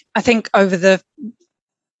 I think over the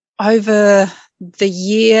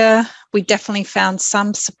year, we definitely found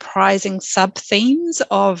some surprising sub-themes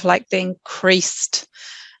of like the increased.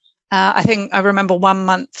 I think I remember one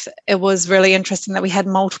month it was really interesting that we had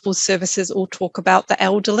multiple services all talk about the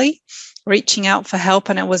elderly reaching out for help,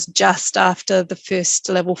 and it was just after the first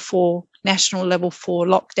national level 4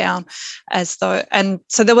 lockdown, and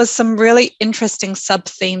so there was some really interesting sub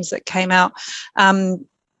themes that came out, and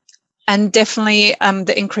definitely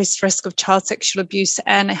the increased risk of child sexual abuse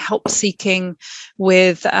and help seeking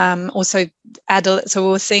with also adults. So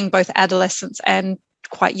we were seeing both adolescents and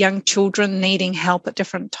quite young children needing help at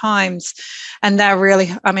different times, and they're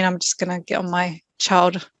really, I mean, I'm just going to get on my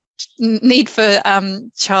need for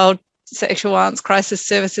child sexual violence crisis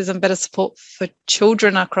services and better support for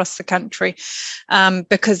children across the country,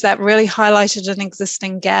 because that really highlighted an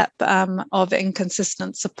existing gap of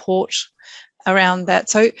inconsistent support around that.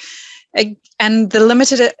 So, and the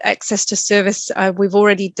limited access to service, we've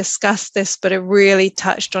already discussed this, but it really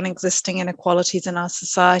touched on existing inequalities in our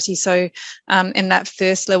society. So in that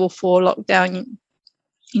first level 4 lockdown,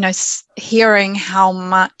 hearing how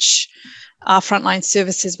much our frontline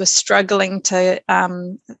services were struggling to,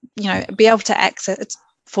 be able to access,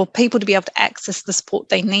 for people to be able to access the support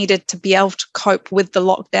they needed to be able to cope with the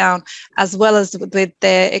lockdown, as well as with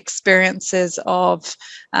their experiences of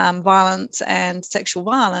violence and sexual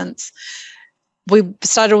violence. We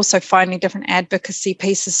started also finding different advocacy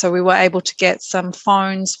pieces. So we were able to get some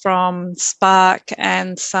phones from Spark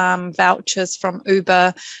and some vouchers from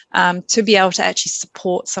Uber to be able to actually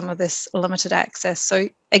support some of this limited access. So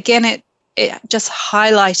again, it just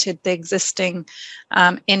highlighted the existing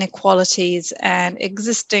inequalities and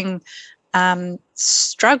existing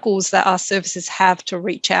struggles that our services have to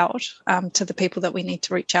reach out to the people that we need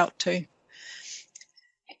to reach out to.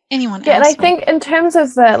 Anyone else? And I think in terms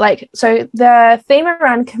of the theme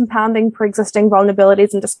around compounding pre-existing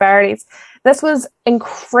vulnerabilities and disparities, this was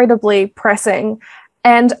incredibly pressing.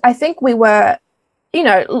 And I think we were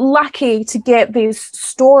lucky to get these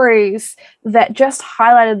stories that just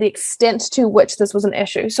highlighted the extent to which this was an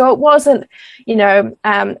issue. So it wasn't,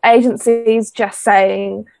 agencies just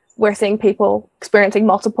saying we're seeing people experiencing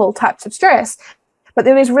multiple types of stress, but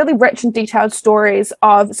there was really rich and detailed stories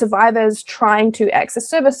of survivors trying to access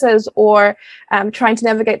services or trying to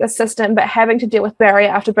navigate the system, but having to deal with barrier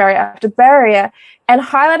after barrier after barrier, and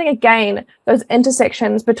highlighting again those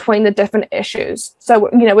intersections between the different issues. So,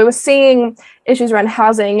 we were seeing issues around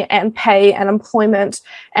housing and pay and employment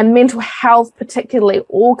and mental health particularly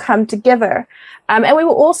all come together. And we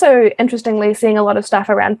were also, interestingly, seeing a lot of stuff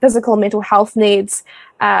around physical and mental health needs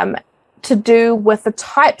to do with the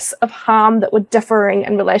types of harm that were differing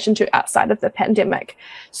in relation to outside of the pandemic.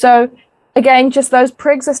 So again, just those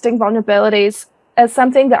pre-existing vulnerabilities is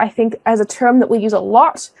something that I think as a term that we use a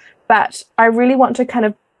lot, but I really want to kind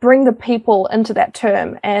of bring the people into that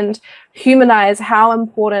term and humanize how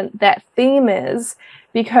important that theme is,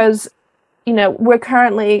 because, we're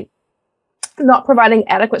currently not providing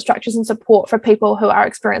adequate structures and support for people who are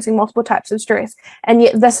experiencing multiple types of stress. And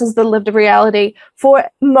yet this is the lived reality for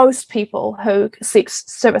most people who seek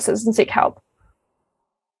services and seek help.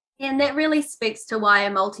 And that really speaks to why a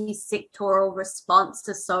multi-sectoral response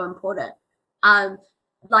is so important.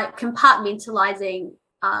 Like compartmentalizing,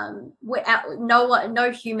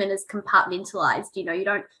 no human is compartmentalized. You know, you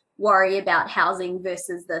don't worry about housing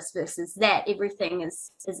versus this versus that. Everything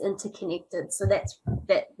is interconnected. So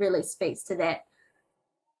that really speaks to that.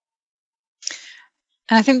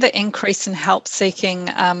 And I think the increase in help seeking,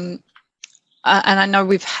 and I know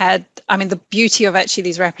we've had, I mean, the beauty of actually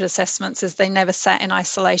these rapid assessments is they never sat in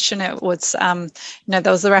isolation. It was, you know,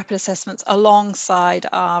 there was the rapid assessments alongside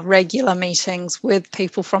our regular meetings with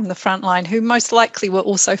people from the frontline who most likely were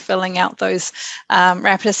also filling out those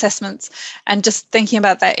rapid assessments. And just thinking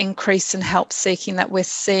about that increase in help seeking that we're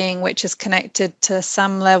seeing, which is connected to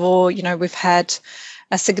some level, you know, we've had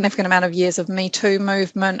a significant amount of years of Me Too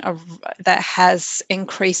movement that has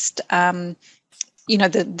increased, you know,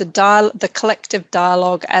 the collective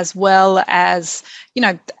dialogue, as well as, you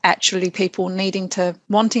know, actually people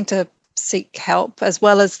wanting to seek help, as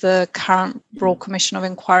well as the current Royal Commission of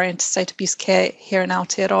Inquiry into State Abuse Care here in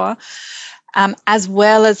Aotearoa, as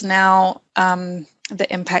well as now the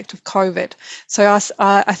impact of COVID. So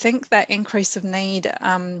I think that increase of need,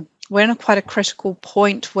 we're in quite a critical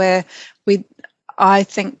point where I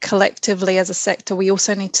think collectively as a sector, we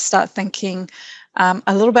also need to start thinking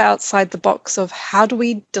a little bit outside the box of how do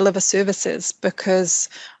we deliver services, because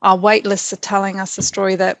our wait lists are telling us a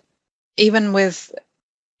story that even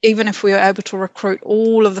if we were able to recruit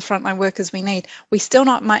all of the frontline workers we need, we still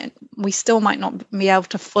might not be able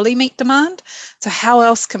to fully meet demand. So how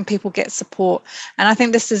else can people get support? And I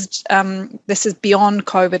think this is beyond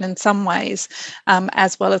COVID in some ways,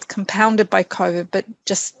 as well as compounded by COVID. But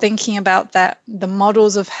just thinking about that, the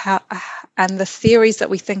models of how and the theories that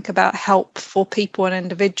we think about help for people and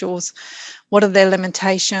individuals. What are their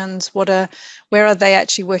limitations? Where are they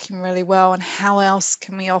actually working really well? And how else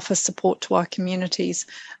can we offer support to our communities?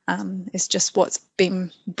 Is just what's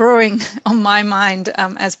been brewing on my mind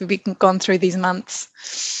as we've gone through these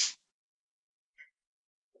months.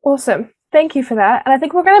 Awesome. Thank you for that. And I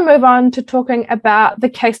think we're going to move on to talking about the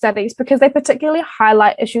case studies, because they particularly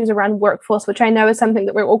highlight issues around workforce, which I know is something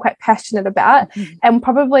that we're all quite passionate about and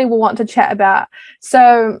probably will want to chat about.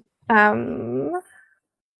 So, here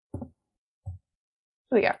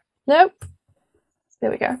we go. Nope.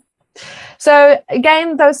 There we go. So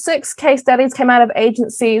again, those 6 case studies came out of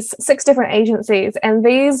agencies, 6 different agencies, and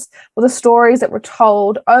these were the stories that were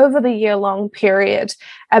told over the year-long period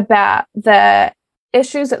about the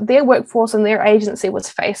issues that their workforce and their agency was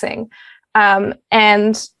facing.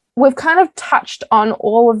 And we've kind of touched on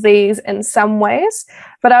all of these in some ways,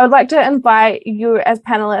 but I would like to invite you as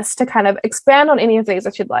panelists to kind of expand on any of these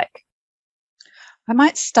if you'd like. I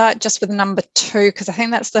might start just with number 2, because I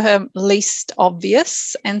think that's the least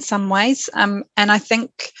obvious in some ways. And I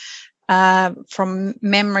think from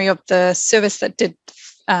memory of the service that did,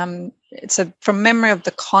 so from memory of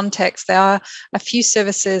the context, there are a few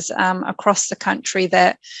services across the country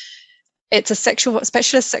that it's a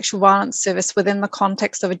specialist sexual violence service within the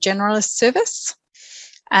context of a generalist service.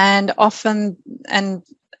 And often,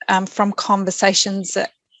 from conversations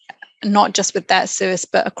that not just with that service,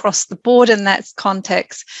 but across the board in that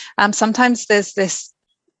context, sometimes there's this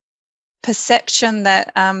perception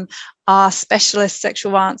that our specialist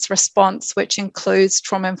sexual violence response, which includes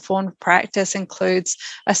trauma-informed practice, includes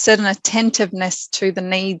a certain attentiveness to the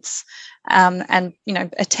needs, and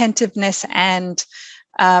attentiveness and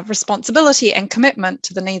responsibility and commitment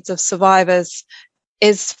to the needs of survivors,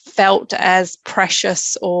 is felt as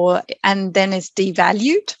precious and then is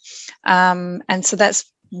devalued. And so that's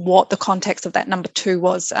what the context of that number 2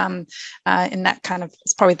 was, in that kind of,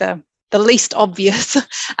 it's probably the least obvious.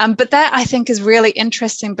 But that I think is really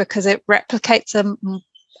interesting because it replicates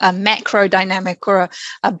a macro dynamic or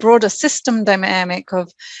a broader system dynamic of,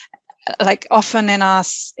 like, often in our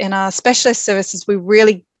specialist services,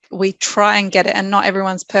 we try and get it, and not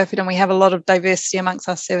everyone's perfect, and we have a lot of diversity amongst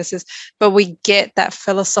our services, but we get that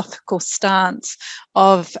philosophical stance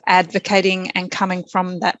of advocating and coming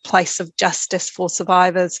from that place of justice for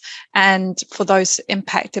survivors and for those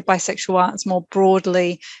impacted by sexual violence more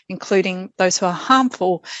broadly, including those who are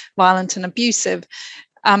harmful, violent and abusive,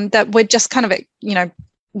 that we're just kind of,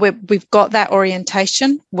 we've got that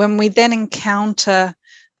orientation. When we then encounter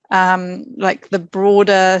like the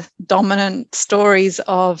broader dominant stories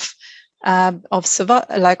of our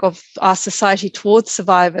society towards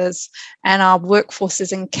survivors, and our workforce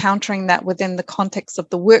is encountering that within the context of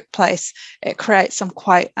the workplace, it creates some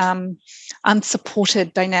quite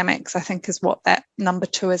unsupported dynamics, I think, is what that number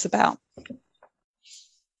 2 is about.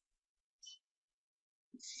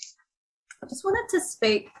 I just wanted to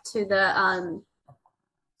speak to the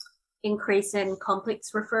increase in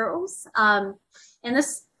complex referrals. And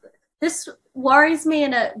this worries me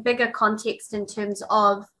in a bigger context in terms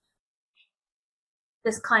of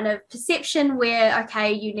this kind of perception where,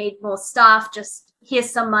 okay, you need more staff, just here's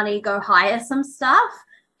some money, go hire some staff.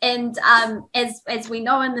 And as we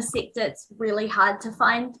know in the sector, it's really hard to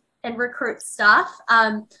find and recruit staff.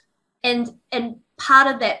 And part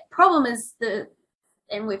of that problem is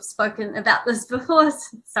and we've spoken about this before,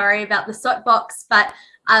 sorry about the soapbox, but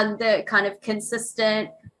the kind of consistent,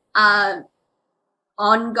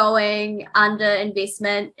 ongoing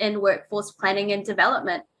underinvestment in workforce planning and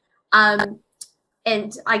development.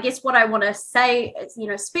 And I guess what I want to say is,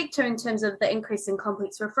 speak to in terms of the increase in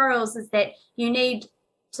complex referrals is that you need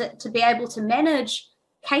to be able to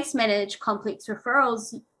case manage complex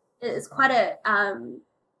referrals is quite a,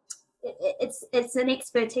 it's an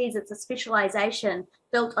expertise, it's a specialization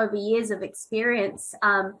built over years of experience.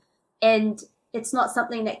 And it's not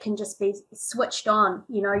something that can just be switched on.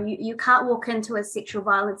 You can't walk into a sexual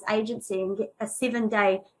violence agency and get a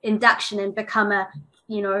 7-day induction and become a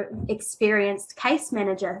experienced case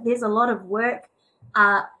manager. There's a lot of work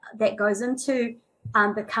that goes into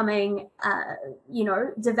becoming,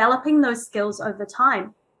 developing those skills over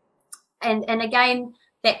time. And again,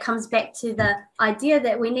 that comes back to the idea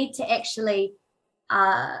that we need to actually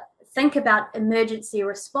think about emergency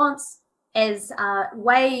response as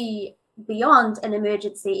way beyond an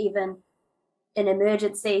emergency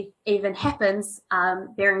even happens,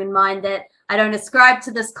 bearing in mind that I don't ascribe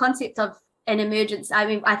to this concept of an emergency. I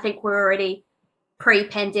mean, I think we're already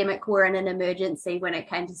pre-pandemic, we're in an emergency when it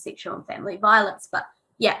came to sexual and family violence. But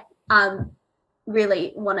yeah,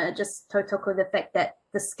 really want to just tautoko the fact that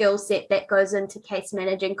the skill set that goes into case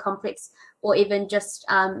managing complex or even just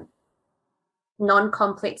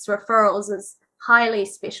non-complex referrals is highly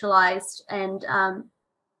specialized. And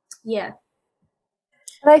yeah.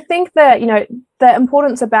 And I think that, the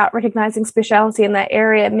importance about recognizing speciality in that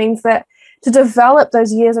area means that to develop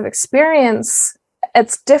those years of experience,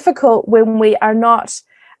 it's difficult when we are not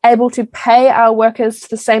able to pay our workers to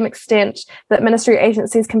the same extent that ministry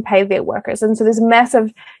agencies can pay their workers. And so there's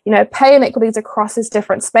massive, pay inequities across these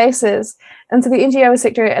different spaces. And so the NGO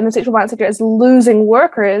sector and the sexual violence sector is losing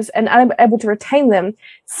workers and unable to retain them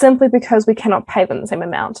simply because we cannot pay them the same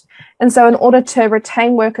amount. And so in order to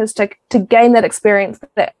retain workers, to gain that experience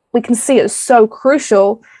that we can see is so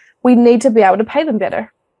crucial, we need to be able to pay them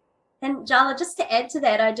better. And Jahla, just to add to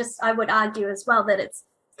that, I would argue as well that it's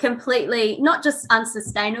completely not just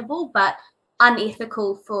unsustainable, but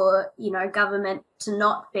unethical for, government to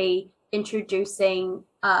not be introducing,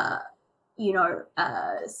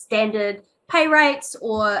 standard pay rates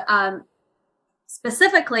or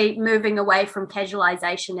specifically moving away from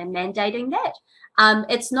casualisation and mandating that.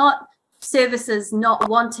 It's not services not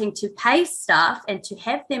wanting to pay staff and to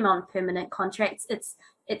have them on permanent contracts.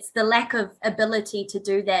 It's the lack of ability to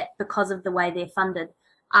do that because of the way they're funded.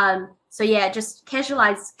 So yeah, just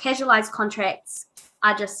casualized contracts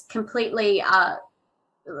are just completely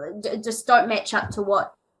just don't match up to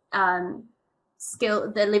what the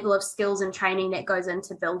level of skills and training that goes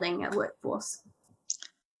into building a workforce.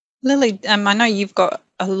 Lily, I know you've got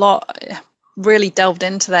a lot really delved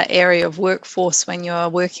into that area of workforce when you're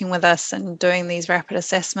working with us and doing these rapid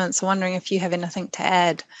assessments. I'm wondering if you have anything to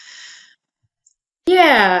add.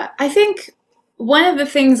 Yeah, I think one of the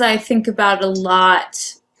things I think about a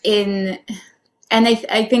lot and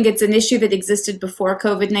I think it's an issue that existed before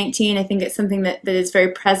COVID-19. I think it's something that is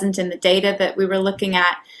very present in the data that we were looking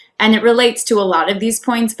at, and it relates to a lot of these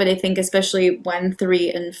points, but I think especially 1,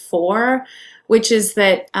 3, and 4, which is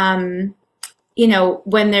that when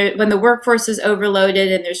the workforce is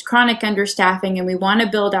overloaded and there's chronic understaffing and we want to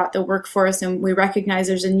build out the workforce and we recognize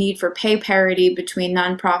there's a need for pay parity between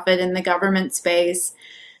nonprofit and the government space.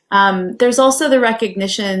 There's also the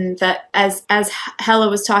recognition that as Hala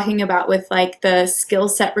was talking about with like the skill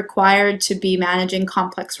set required to be managing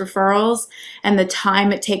complex referrals and the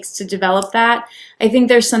time it takes to develop that, I think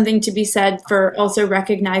there's something to be said for also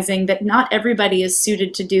recognizing that not everybody is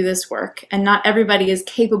suited to do this work and not everybody is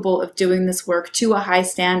capable of doing this work to a high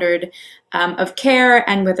standard of care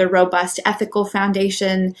and with a robust ethical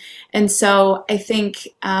foundation. And so I think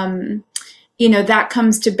that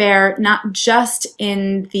comes to bear not just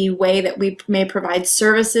in the way that we may provide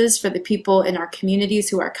services for the people in our communities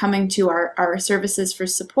who are coming to our services for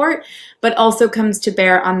support, but also comes to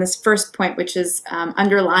bear on this first point, which is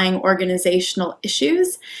underlying organizational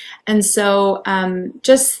issues. And so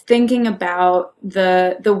just thinking about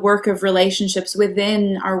the work of relationships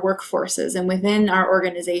within our workforces and within our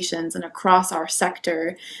organizations and across our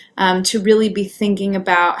sector, to really be thinking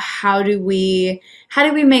about how do we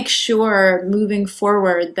make sure moving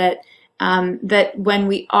forward, that that when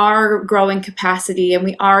we are growing capacity and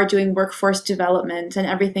we are doing workforce development and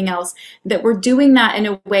everything else, that we're doing that in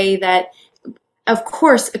a way that, of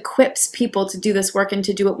course, equips people to do this work and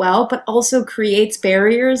to do it well, but also creates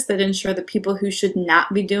barriers that ensure that people who should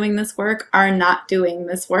not be doing this work are not doing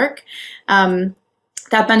this work.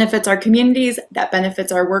 That benefits our communities, that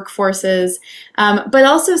benefits our workforces, but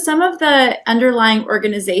also some of the underlying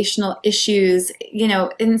organizational issues, you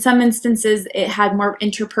know, in some instances it had more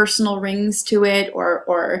interpersonal rings to it,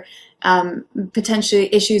 or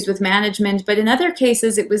potentially issues with management, but in other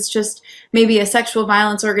cases it was just maybe a sexual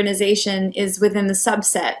violence organization is within the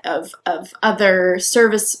subset of other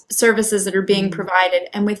services that are being provided,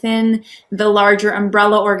 and within the larger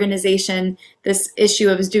umbrella organization this issue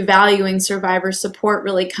of devaluing survivor support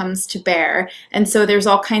really comes to bear. And so there's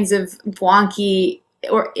all kinds of wonky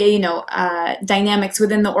or dynamics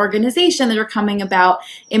within the organization that are coming about,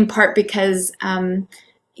 in part because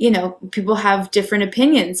people have different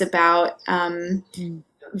opinions about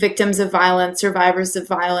victims of violence, survivors of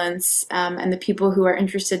violence, and the people who are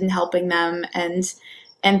interested in helping them,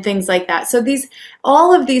 and things like that. So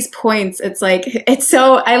all of these points,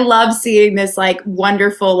 I love seeing this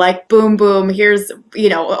wonderful, boom, boom, here's,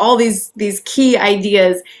 all these key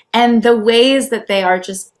ideas, and the ways that they are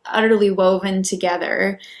just utterly woven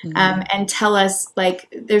together, and tell us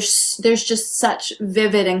there's just such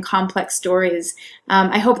vivid and complex stories.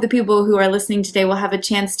 I hope the people who are listening today will have a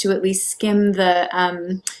chance to at least skim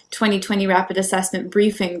the 2020 rapid assessment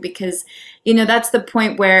briefing, because that's the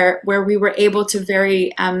point where we were able to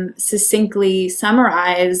very succinctly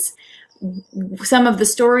summarize some of the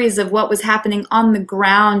stories of what was happening on the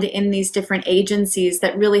ground in these different agencies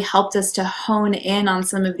that really helped us to hone in on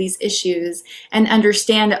some of these issues and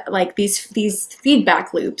understand these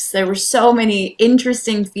feedback loops. There were so many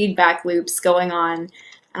interesting feedback loops going on.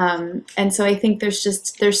 And so I think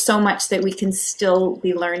there's so much that we can still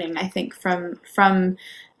be learning, I think, from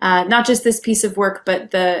not just this piece of work,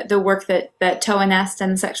 but the work that TOAH-NNEST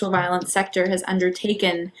and the sexual violence sector has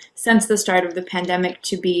undertaken since the start of the pandemic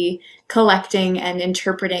to be collecting and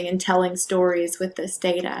interpreting and telling stories with this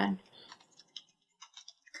data.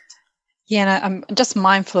 Yeah, I'm just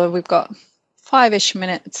mindful we've got 5-ish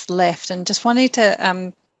minutes left, and just wanted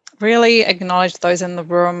to really acknowledge those in the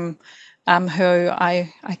room who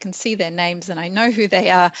I can see their names and I know who they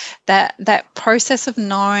are. That process of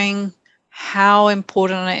knowing how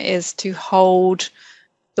important it is to hold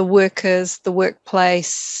the workers, the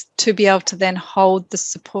workplace, to be able to then hold the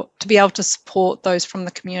support, to be able to support those from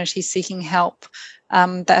the community seeking help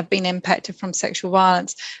that have been impacted from sexual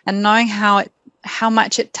violence, and knowing how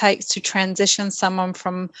much it takes to transition someone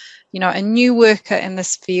from, a new worker in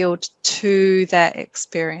this field to that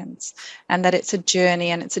experience, and that it's a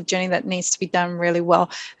journey, and it's a journey that needs to be done really well.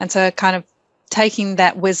 And so kind of taking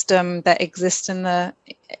that wisdom that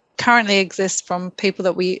currently exists from people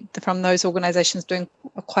from those organizations doing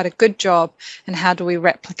quite a good job, and how do we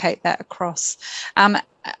replicate that across.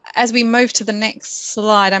 As we move to the next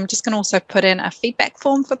slide, I'm just going to also put in a feedback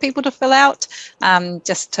form for people to fill out,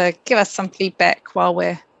 just to give us some feedback while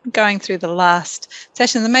we're going through the last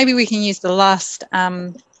session. And maybe we can use the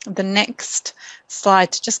next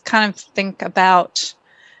slide to just kind of think about,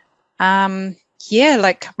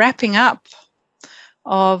 wrapping up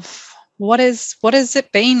of what has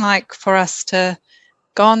it been like for us to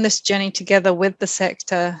go on this journey together with the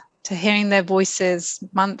sector, to hearing their voices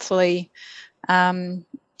monthly, and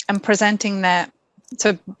presenting that.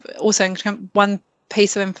 So also one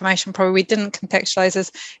piece of information probably we didn't contextualize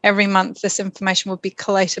is every month this information would be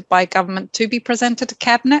collated by government to be presented to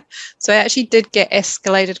Cabinet. So it actually did get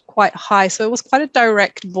escalated quite high. So it was quite a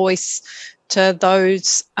direct voice to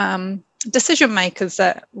those decision makers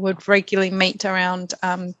that would regularly meet around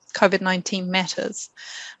COVID-19 matters.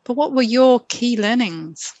 But what were your key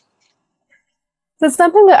learnings? There's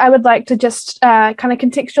something that I would like to just kind of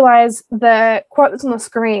contextualize. The quote that's on the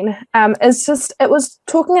screen it was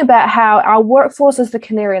talking about how our workforce is the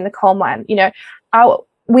canary in the coal mine.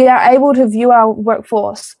 We are able to view our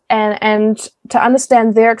workforce and to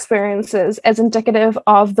understand their experiences as indicative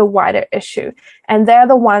of the wider issue. And they're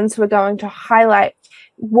the ones who are going to highlight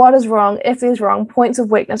what is wrong, if there's wrong, points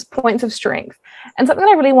of weakness, points of strength. And something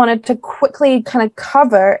I really wanted to quickly kind of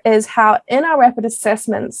cover is how in our rapid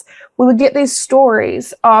assessments, we would get these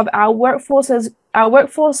stories of our workforce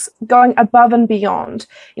going above and beyond.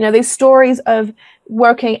 These stories of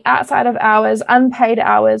working outside of hours, unpaid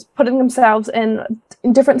hours, putting themselves in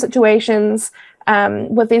different situations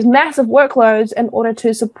with these massive workloads in order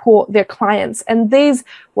to support their clients. And these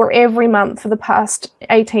were every month for the past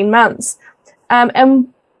 18 months.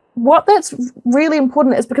 And what that's really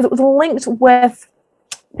important is because it was linked with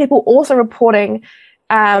people also reporting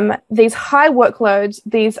these high workloads,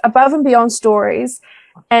 these above and beyond stories,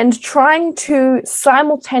 and trying to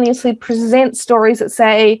simultaneously present stories that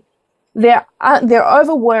say they're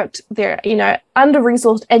overworked, they're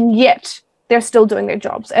under-resourced, and yet they're still doing their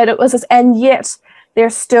jobs. And it was this, and yet they're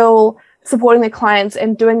still supporting their clients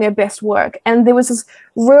and doing their best work. And there was this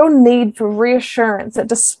real need for reassurance that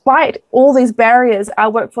despite all these barriers, our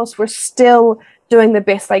workforce were still doing the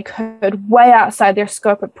best they could, way outside their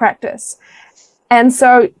scope of practice. And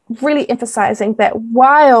so really emphasizing that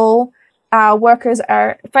while our workers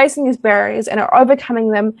are facing these barriers and are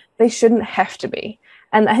overcoming them, they shouldn't have to be.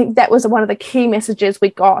 And I think that was one of the key messages we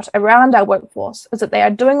got around our workforce, is that they are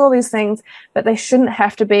doing all these things, but they shouldn't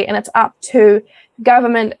have to be. And it's up to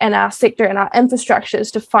government and our sector and our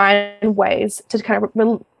infrastructures to find ways to kind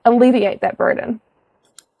of alleviate that burden.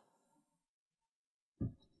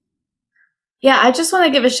 Yeah, I just want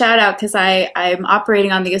to give a shout out because I'm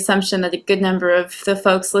operating on the assumption that a good number of the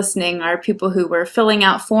folks listening are people who were filling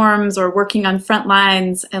out forms or working on front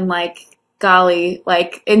lines, and like, golly,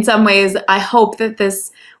 like in some ways, I hope that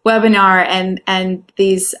this webinar and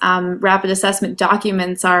these rapid assessment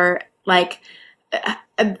documents are like,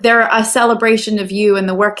 they're a celebration of you and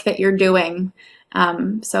the work that you're doing.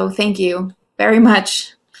 So thank you very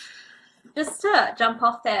much. Just to jump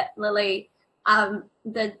off that, Lily,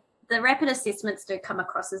 the rapid assessments do come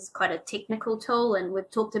across as quite a technical tool, and we've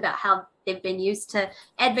talked about how they've been used to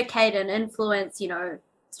advocate and influence,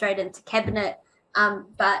 straight into cabinet.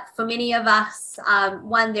 But for many of us,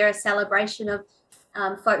 one, they're a celebration of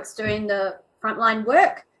folks doing the frontline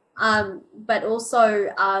work, but also,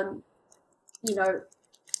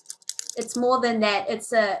 it's more than that.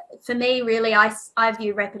 For me, really, I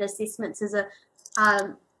view rapid assessments as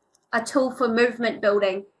a tool for movement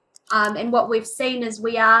building. And what we've seen is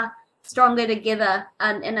we are stronger together,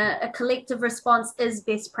 and a collective response is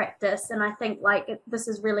best practice. And I think this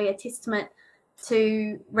is really a testament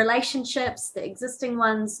to relationships, the existing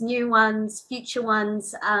ones, new ones, future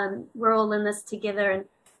ones. We're all in this together, and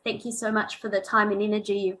thank you so much for the time and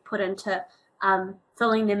energy you've put into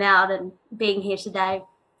filling them out and being here today.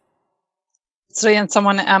 So, and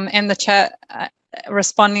someone in the chat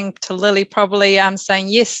responding to Lily, probably saying,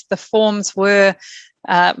 yes, the forms were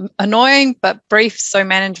annoying but brief, so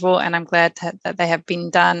manageable, and I'm glad that they have been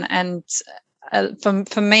done. And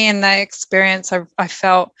for me in that experience, I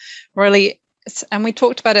felt really, and we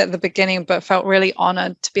talked about it at the beginning, but felt really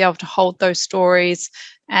honoured to be able to hold those stories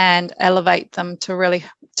and elevate them to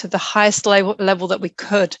the highest level that we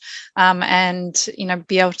could, and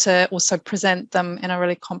be able to also present them in a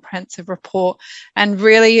really comprehensive report. And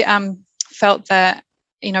really felt that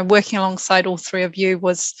working alongside all three of you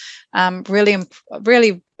was really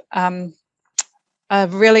a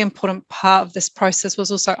really important part of this process.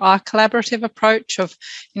 Was also our collaborative approach of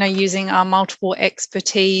using our multiple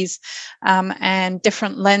expertise and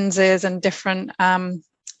different lenses and different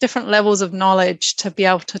levels of knowledge to be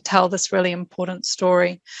able to tell this really important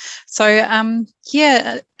story. So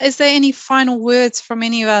yeah, is there any final words from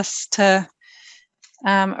any of us to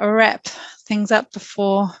wrap things up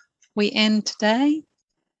before we end today?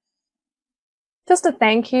 Just a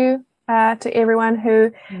thank you to everyone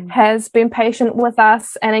who has been patient with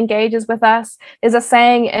us and engages with us. There's a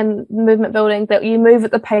saying in movement building that you move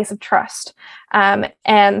at the pace of trust. And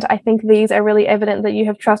I think these are really evident that you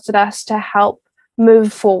have trusted us to help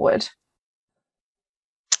move forward.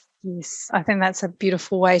 Yes, I think that's a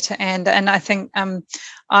beautiful way to end. And I think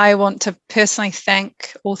I want to personally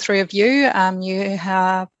thank all three of you. You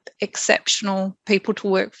are exceptional people to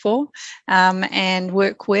work for and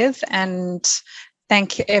work with, and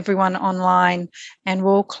thank everyone online. And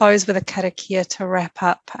we'll close with a karakia to wrap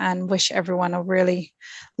up and wish everyone a really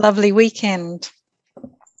lovely weekend.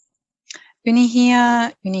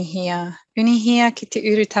 Unihia, unihia, unihia ki te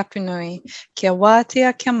uru tapunui, kia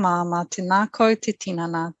wātea kia māma te nākau te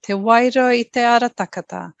tinana, te wairo I te ara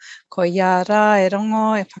takata, ko ia rā e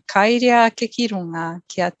rongo e whakairia ake ki runga,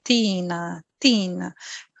 kia tīna, tīna,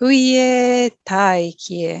 huie tai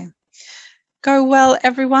kie. Go well,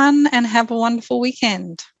 everyone, and have a wonderful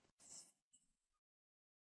weekend.